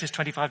through Genesis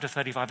 25 to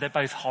 35, they're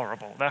both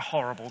horrible. They're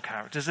horrible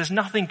characters. There's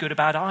nothing good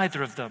about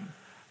either of them.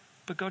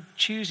 But God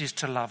chooses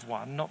to love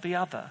one, not the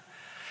other.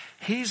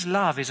 His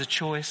love is a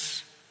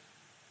choice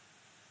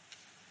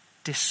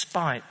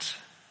despite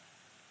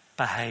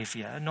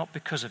behavior, not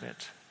because of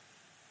it.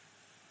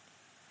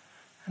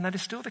 And that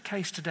is still the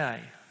case today.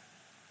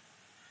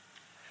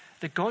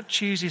 That God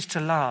chooses to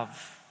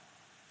love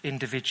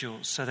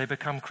individuals so they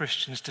become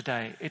Christians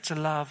today. It's a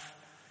love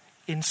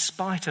in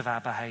spite of our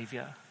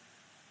behavior,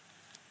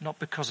 not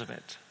because of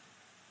it.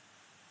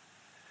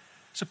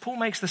 So Paul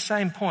makes the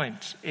same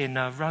point in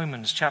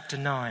Romans chapter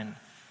 9.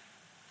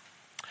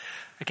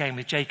 Again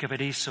with Jacob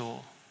and Esau.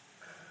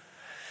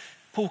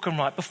 Paul can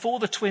write, before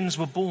the twins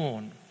were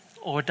born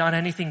or had done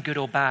anything good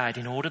or bad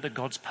in order that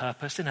God's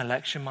purpose in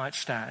election might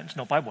stand,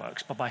 not by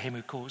works but by him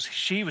who calls,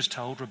 she was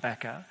told,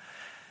 Rebekah,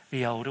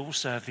 the older will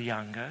serve the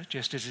younger,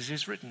 just as it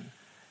is written.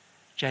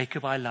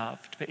 Jacob I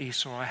loved, but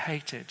Esau I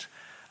hated.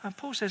 And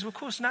Paul says, well, of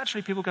course,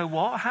 naturally people go,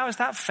 what? How is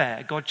that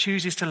fair? God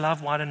chooses to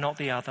love one and not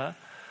the other.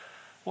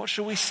 What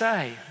shall we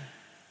say?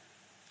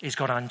 Is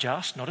God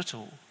unjust? Not at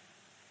all.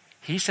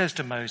 He says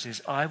to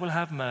Moses, I will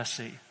have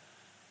mercy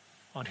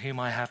on whom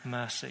I have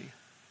mercy.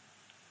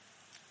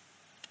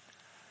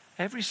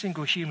 Every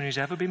single human who's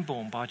ever been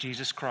born by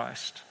Jesus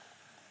Christ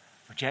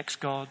rejects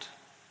God,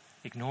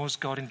 ignores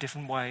God in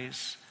different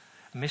ways,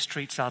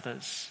 mistreats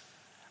others,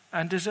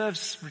 and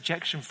deserves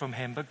rejection from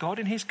him, but God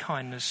in his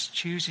kindness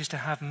chooses to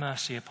have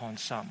mercy upon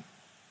some.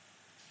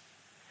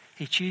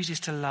 He chooses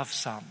to love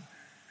some.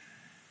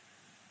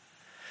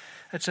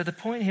 And so the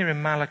point here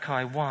in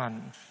Malachi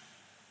 1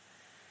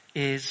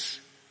 is,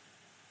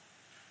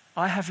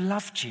 I have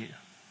loved you.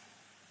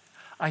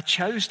 I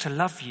chose to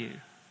love you.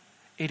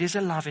 It is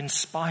a love in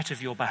spite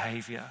of your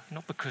behavior,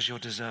 not because you're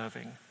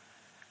deserving.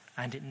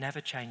 And it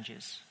never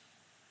changes.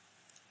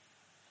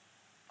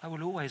 I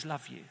will always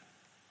love you.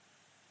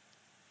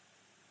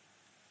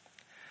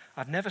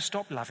 I've never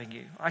stopped loving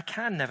you. I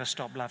can never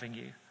stop loving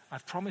you.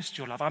 I've promised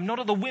your love. I'm not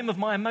at the whim of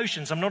my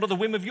emotions. I'm not at the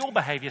whim of your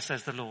behavior,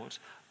 says the Lord.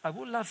 I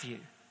will love you.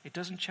 It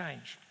doesn't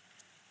change.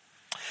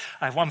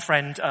 I have one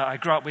friend I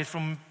grew up with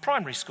from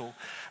primary school,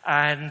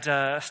 and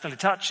still in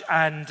touch,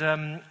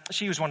 and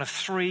she was one of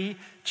 3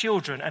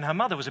 children, and her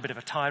mother was a bit of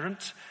a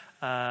tyrant.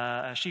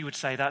 She would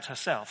say that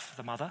herself,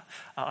 the mother.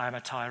 I am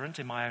a tyrant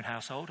in my own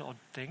household, odd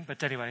thing,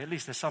 but anyway, at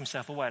least there's some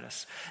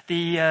self-awareness.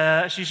 She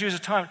was a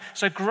tyrant.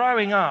 So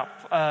growing up,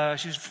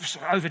 she was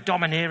an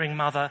over-domineering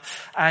mother,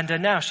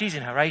 and now she's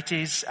in her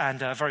 80s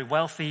and a very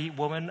wealthy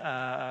woman,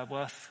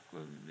 worth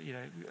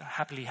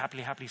happily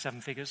 7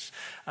 figures,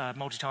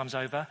 multi times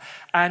over.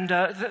 And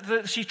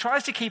she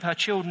tries to keep her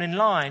children in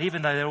line,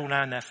 even though they're all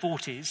now in their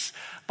 40s,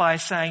 by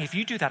saying, if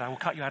you do that, I will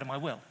cut you out of my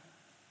will.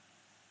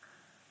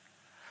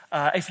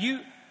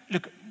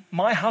 Look,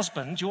 my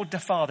husband, your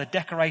father,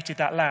 decorated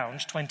that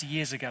lounge 20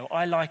 years ago.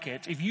 I like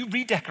it. If you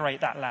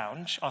redecorate that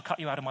lounge, I'll cut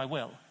you out of my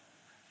will.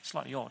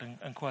 Slightly odd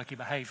and quirky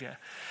behavior.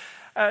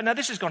 Now,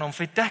 this has gone on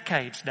for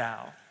decades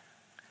now.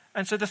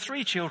 And so the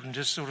 3 children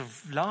just sort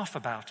of laugh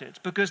about it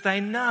because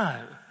they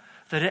know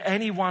that at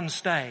any one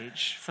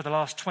stage for the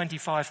last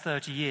 25,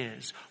 30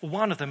 years,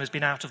 one of them has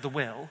been out of the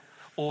will,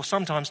 or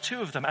sometimes 2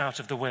 of them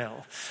out of the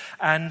will.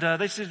 And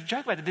they sort of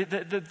joke about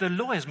it. The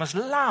lawyers must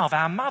love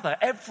our mother.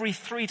 Every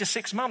 3 to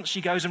 6 months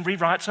she goes and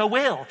rewrites her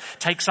will.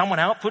 Takes someone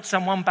out, puts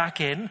someone back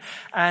in.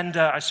 And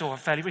I saw her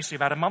fairly recently,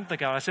 about a month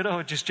ago. I said,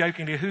 just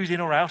jokingly, who's in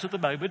or out at the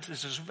moment?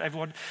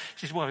 Everyone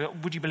says, well,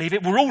 would you believe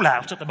it? We're all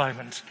out at the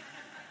moment.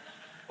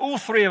 All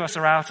 3 of us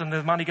are out and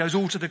the money goes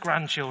all to the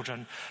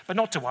grandchildren. But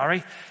not to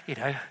worry,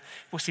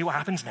 we'll see what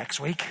happens next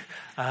week.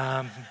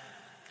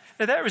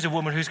 Now there is a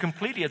woman who's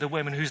completely the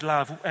woman whose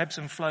love ebbs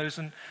and flows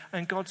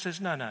and God says,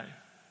 no.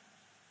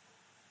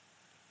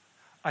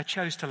 I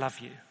chose to love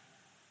you.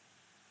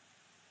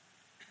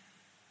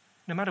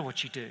 No matter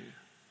what you do,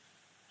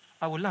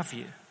 I will love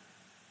you.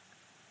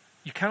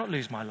 You cannot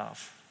lose my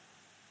love.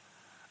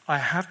 I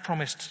have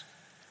promised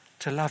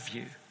to love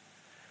you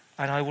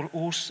and I will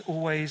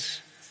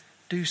always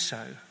do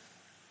so.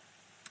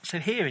 So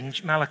here in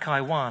Malachi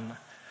 1,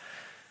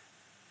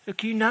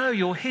 look, you know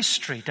your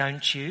history,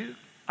 don't you?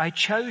 I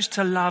chose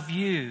to love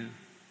you,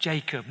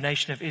 Jacob,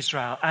 nation of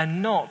Israel,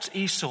 and not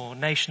Esau,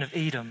 nation of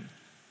Edom.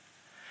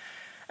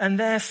 And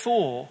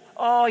therefore,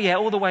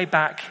 all the way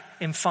back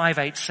in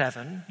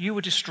 587, you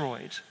were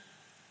destroyed.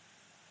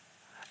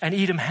 And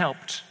Edom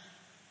helped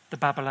the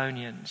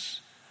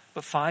Babylonians.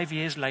 But 5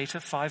 years later,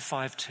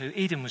 552,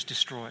 Edom was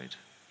destroyed.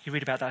 You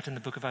read about that in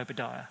the book of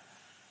Obadiah.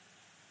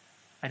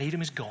 And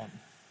Edom is gone.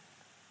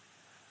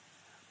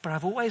 But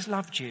I've always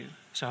loved you,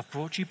 so I've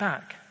brought you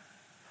back.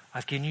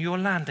 I've given you your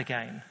land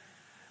again.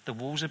 The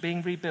walls are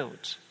being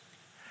rebuilt.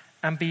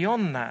 And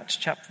beyond that,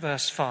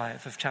 verse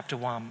 5 of chapter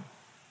 1,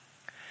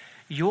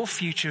 your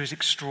future is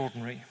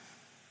extraordinary.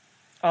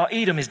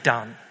 Edom is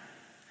done.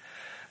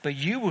 But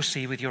you will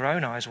see with your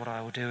own eyes what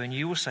I will do, and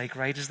you will say,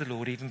 great is the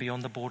Lord, even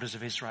beyond the borders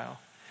of Israel.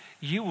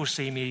 You will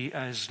see me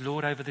as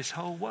Lord over this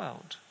whole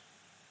world.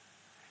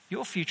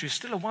 Your future is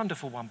still a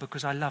wonderful one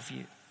because I love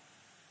you.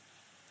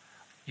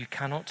 You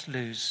cannot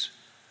lose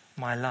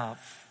my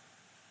love.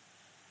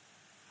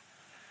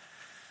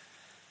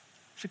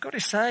 So God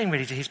is saying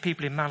really to his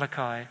people in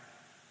Malachi,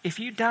 if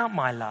you doubt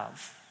my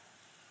love,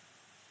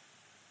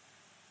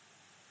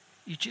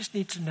 you just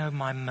need to know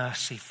my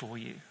mercy for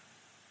you.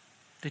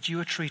 That you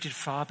are treated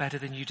far better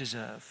than you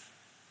deserve.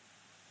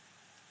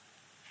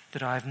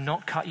 That I have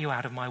not cut you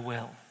out of my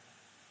will.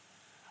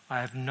 I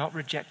have not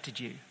rejected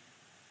you.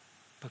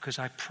 Because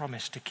I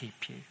promised to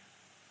keep you.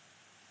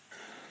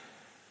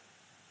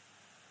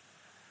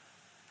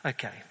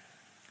 Okay.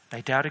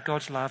 They doubted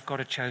God's love. God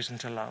had chosen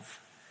to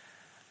love.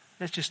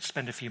 Let's just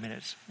spend a few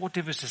minutes. What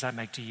difference does that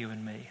make to you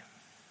and me?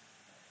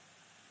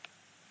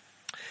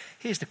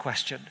 Here's the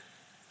question.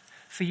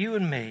 For you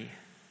and me,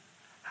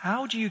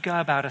 how do you go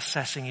about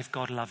assessing if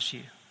God loves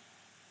you?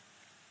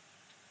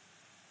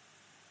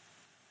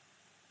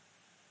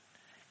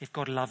 If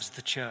God loves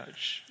the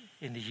church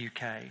in the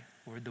UK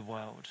or in the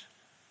world?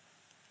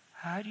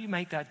 How do you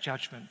make that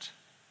judgment?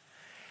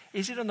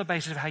 Is it on the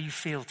basis of how you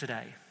feel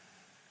today?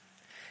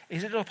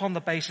 Is it upon the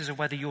basis of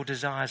whether your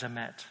desires are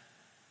met?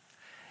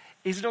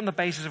 Is it on the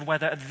basis of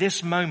whether at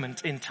this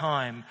moment in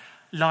time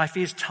life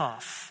is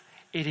tough?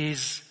 It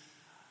is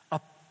a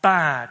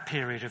bad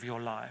period of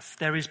your life.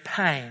 There is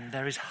pain,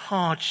 there is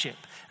hardship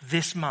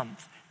this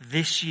month,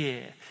 this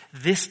year,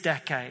 this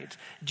decade.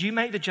 Do you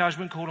make the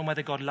judgment call on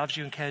whether God loves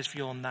you and cares for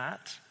you on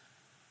that?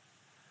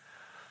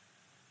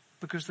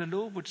 Because the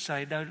Lord would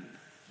say, no,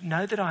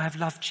 know that I have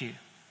loved you.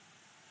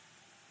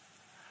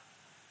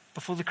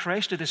 Before the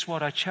creation of this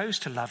world, I chose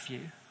to love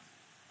you.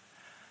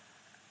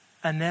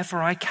 And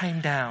therefore I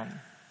came down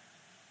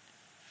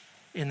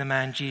in the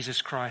man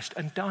Jesus Christ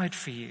and died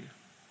for you.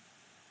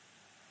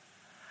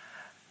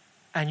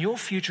 And your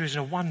future is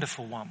a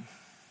wonderful one,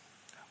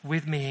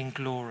 with me in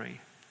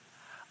glory.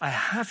 I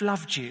have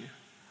loved you.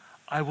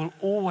 I will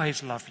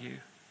always love you.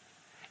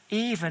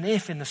 Even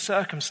if in the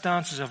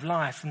circumstances of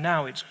life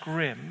now it's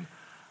grim,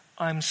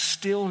 I'm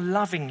still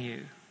loving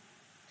you.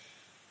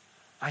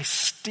 I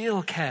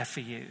still care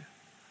for you.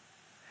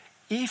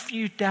 If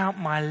you doubt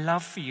my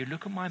love for you,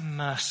 look at my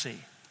mercy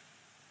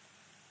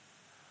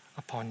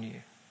upon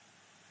you.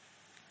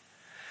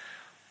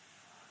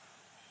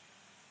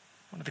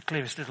 One of the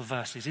clearest little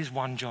verses is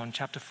 1 John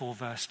chapter 4,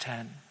 verse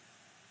 10.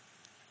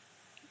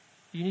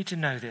 You need to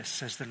know this,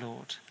 says the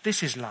Lord.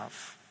 This is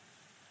love.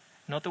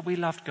 Not that we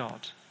loved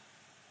God,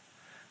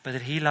 but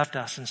that he loved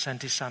us and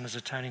sent his Son as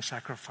atoning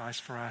sacrifice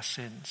for our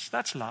sins.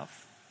 That's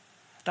love.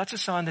 That's a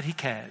sign that he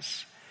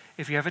cares.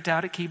 If you ever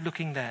doubt it, keep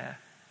looking there.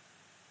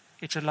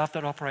 It's a love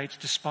that operates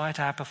despite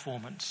our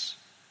performance,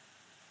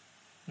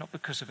 not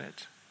because of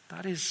it.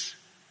 That is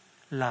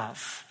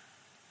love.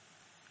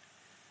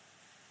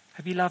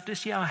 Have you loved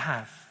us? Yeah, I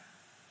have.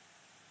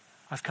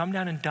 I've come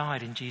down and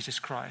died in Jesus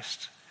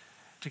Christ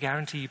to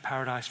guarantee you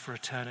paradise for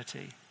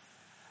eternity.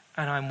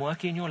 And I'm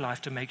working in your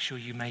life to make sure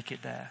you make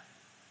it there.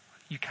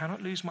 You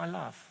cannot lose my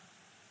love.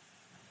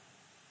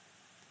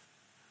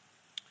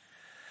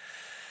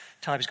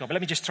 Time is gone, but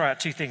let me just throw out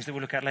two things that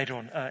we'll look at later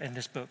on in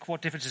this book.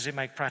 What difference does it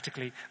make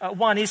practically?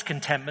 One is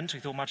contentment. We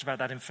thought much about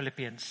that in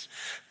Philippians.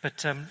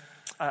 But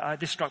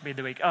this struck me in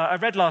the week. I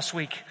read last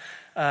week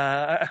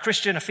a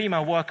Christian, a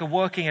female worker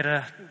working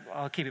at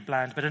I'll keep it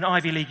bland, but an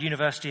Ivy League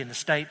university in the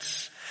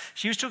States.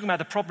 She was talking about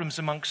the problems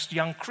amongst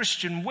young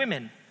Christian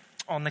women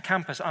on the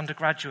campus,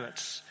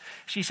 undergraduates.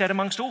 She said,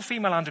 amongst all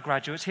female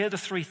undergraduates, here are the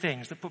three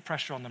things that put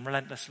pressure on them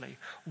relentlessly.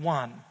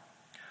 One,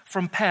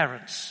 from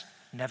parents,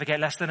 never get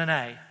less than an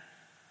A.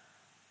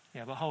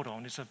 Yeah, but hold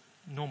on, it's a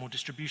normal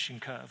distribution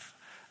curve.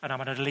 And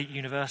I'm at an elite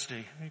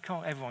university. You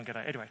can't everyone get A.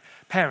 Anyway,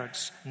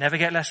 parents, never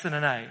get less than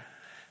an A.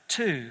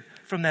 Two,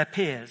 from their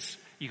peers,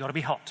 you got to be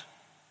hot.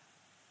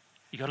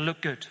 You got to look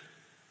good.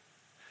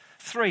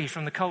 Three,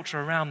 from the culture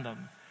around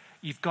them,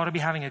 you've got to be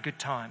having a good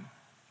time.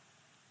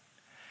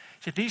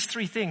 So these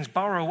three things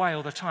burrow away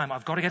all the time.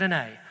 I've got to get an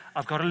A.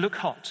 I've got to look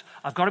hot.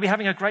 I've got to be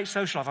having a great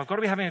social life. I've got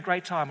to be having a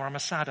great time or I'm a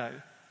saddo.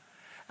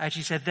 And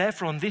she said,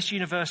 therefore, on this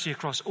university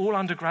across all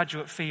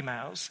undergraduate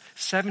females,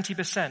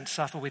 70%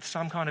 suffer with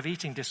some kind of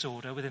eating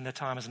disorder within their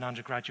time as an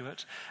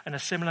undergraduate, and a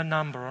similar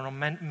number are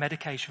on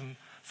medication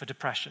for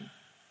depression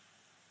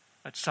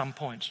at some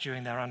point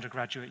during their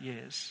undergraduate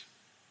years.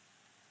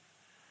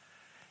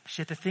 She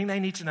said the thing they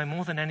need to know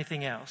more than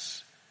anything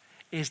else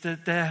is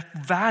that their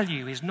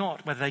value is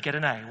not whether they get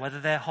an A, whether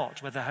they're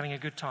hot, whether they're having a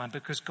good time,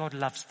 because God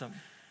loves them.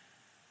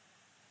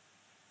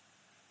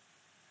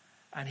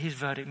 And his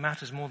verdict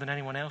matters more than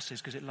anyone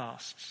else's because it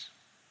lasts.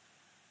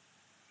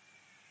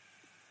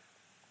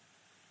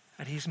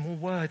 And he's more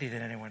worthy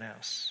than anyone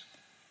else.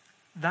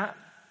 That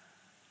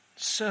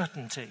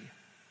certainty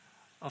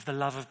of the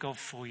love of God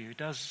for you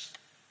does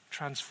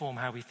transform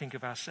how we think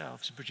of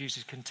ourselves. It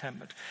produces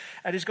contentment.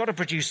 And it's got to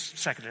produce,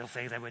 second little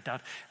thing, then we're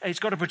done, it's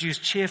got to produce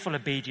cheerful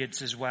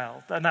obedience as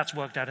well. And that's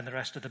worked out in the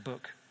rest of the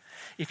book.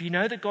 If you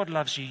know that God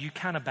loves you, you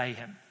can obey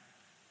him.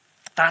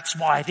 That's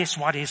why this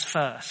one is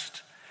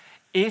first.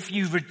 If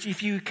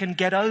you can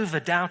get over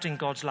doubting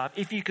God's love,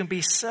 if you can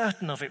be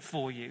certain of it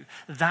for you,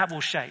 that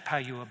will shape how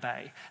you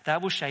obey.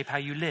 That will shape how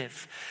you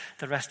live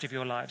the rest of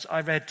your lives.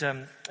 I read,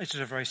 this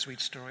is a very sweet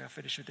story, I'll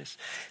finish with this.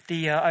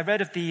 I read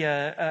of the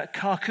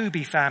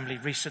Karkubi family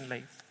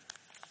recently.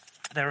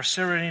 They're a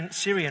Syrian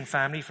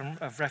family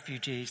of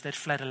refugees. They'd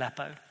fled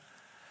Aleppo.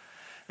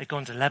 They'd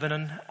gone to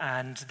Lebanon,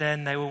 and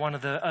then they were one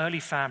of the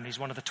early families,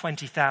 one of the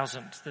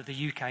 20,000 that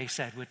the UK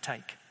said would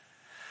take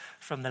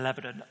from the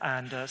Lebanon.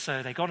 And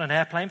so they got on an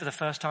airplane for the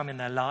first time in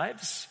their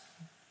lives.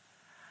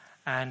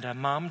 And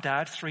mum,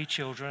 dad, 3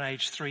 children,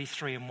 aged 3,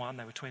 3 and 1,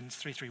 they were twins,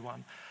 3, 3,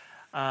 1,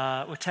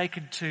 were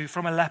taken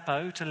from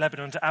Aleppo to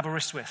Lebanon to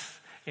Aberystwyth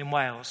in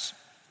Wales.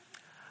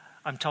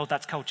 I'm told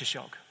that's culture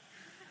shock.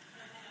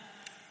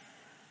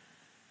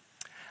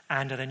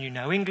 And then you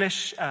know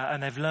English,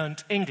 and they've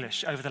learnt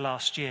English over the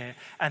last year.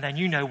 And then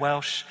you know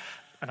Welsh,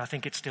 and I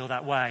think it's still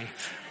that way.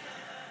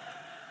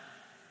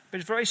 But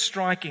it's very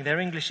striking. Their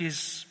English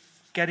is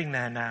getting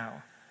there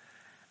now.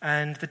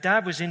 And the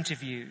dad was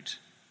interviewed,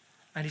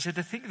 and he said,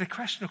 the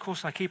question, of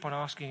course, I keep on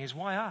asking is,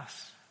 why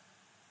us?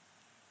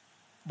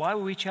 Why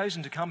were we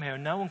chosen to come here?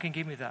 And no one can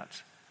give me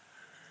that.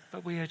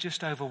 But we are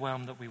just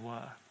overwhelmed that we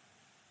were.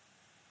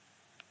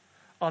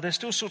 Oh, there's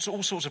still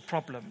all sorts of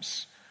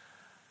problems.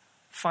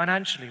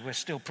 Financially, we're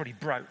still pretty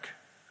broke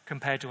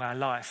compared to our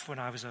life when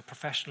I was a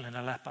professional in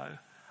Aleppo.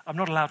 I'm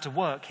not allowed to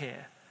work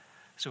here,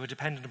 so we're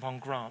dependent upon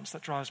grants.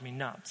 That drives me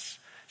nuts.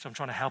 So I'm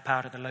trying to help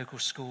out at the local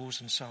schools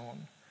and so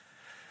on.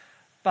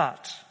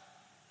 But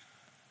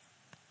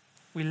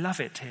we love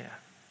it here.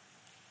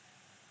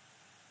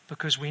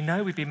 because we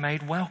know we've been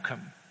made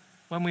welcome.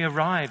 When we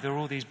arrive, there are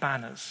all these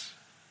banners.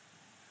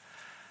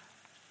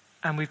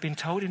 And we've been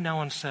told in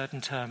no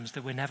uncertain terms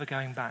that we're never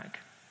going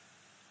back.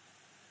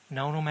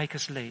 No one will make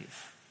us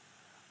leave.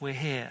 We're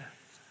here.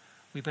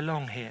 We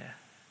belong here.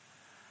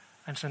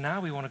 And so now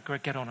we want to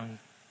get on and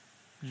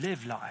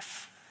live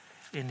life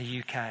in the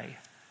UK.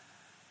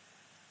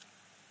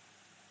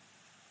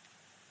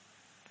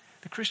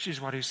 The Christian is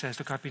one who says,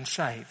 look, I've been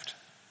saved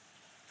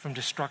from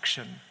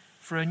destruction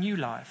for a new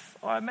life.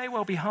 Oh, it may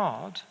well be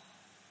hard,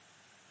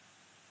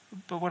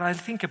 but when I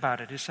think about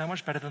it, it's so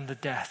much better than the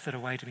death that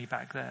awaited me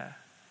back there.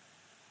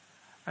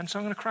 And so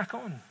I'm going to crack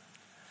on.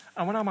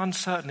 And when I'm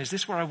uncertain, is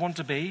this where I want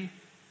to be?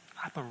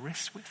 I have a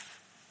risk with.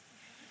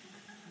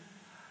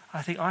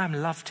 I think I am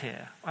loved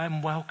here. I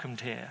am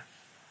welcomed here.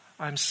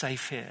 I am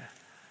safe here.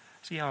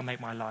 So yeah, I'll make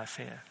my life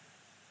here.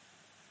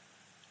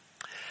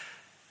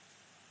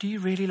 Do you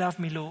really love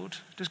me, Lord?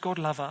 Does God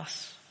love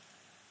us?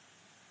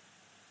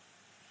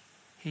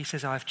 He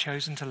says, I've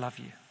chosen to love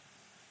you.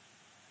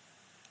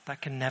 That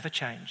can never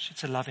change.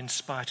 It's a love in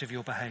spite of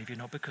your behavior,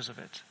 not because of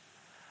it.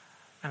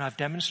 And I've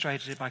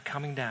demonstrated it by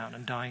coming down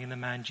and dying in the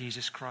man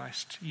Jesus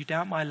Christ. You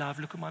doubt my love,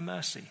 look at my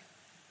mercy.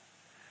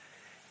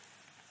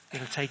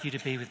 It'll take you to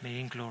be with me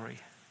in glory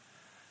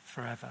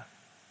forever.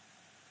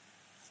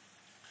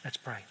 Let's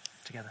pray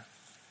together.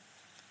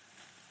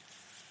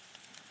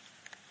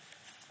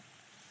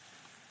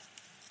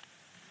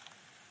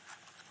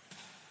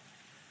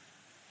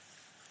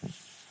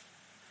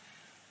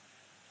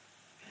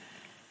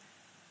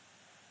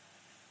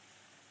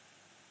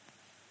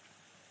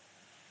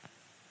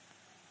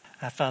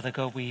 Father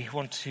God, we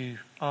want to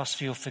ask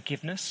for your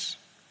forgiveness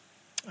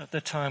at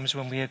the times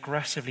when we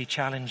aggressively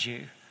challenge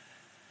you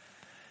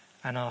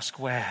and ask,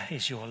 where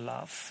is your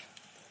love?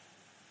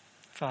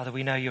 Father,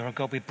 we know you're a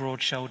God with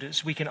broad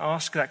shoulders. We can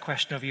ask that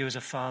question of you as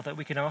a father.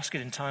 We can ask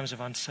it in times of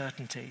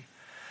uncertainty.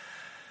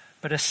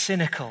 But a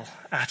cynical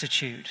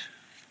attitude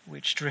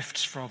which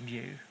drifts from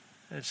you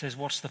and says,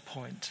 what's the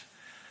point?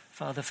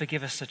 Father,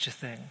 forgive us such a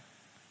thing.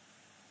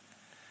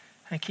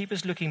 And keep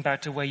us looking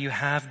back to where you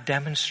have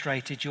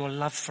demonstrated your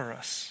love for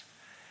us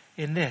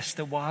in this,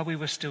 that while we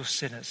were still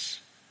sinners,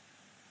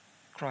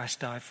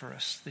 Christ died for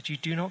us, that you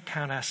do not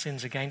count our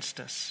sins against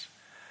us.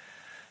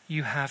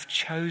 You have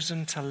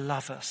chosen to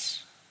love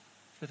us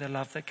with a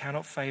love that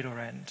cannot fade or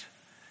end.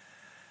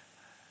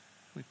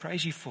 We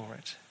praise you for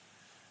it.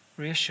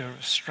 Reassure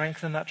us,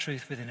 strengthen that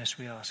truth within us,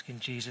 we ask in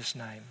Jesus'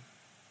 name.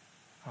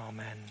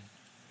 Amen.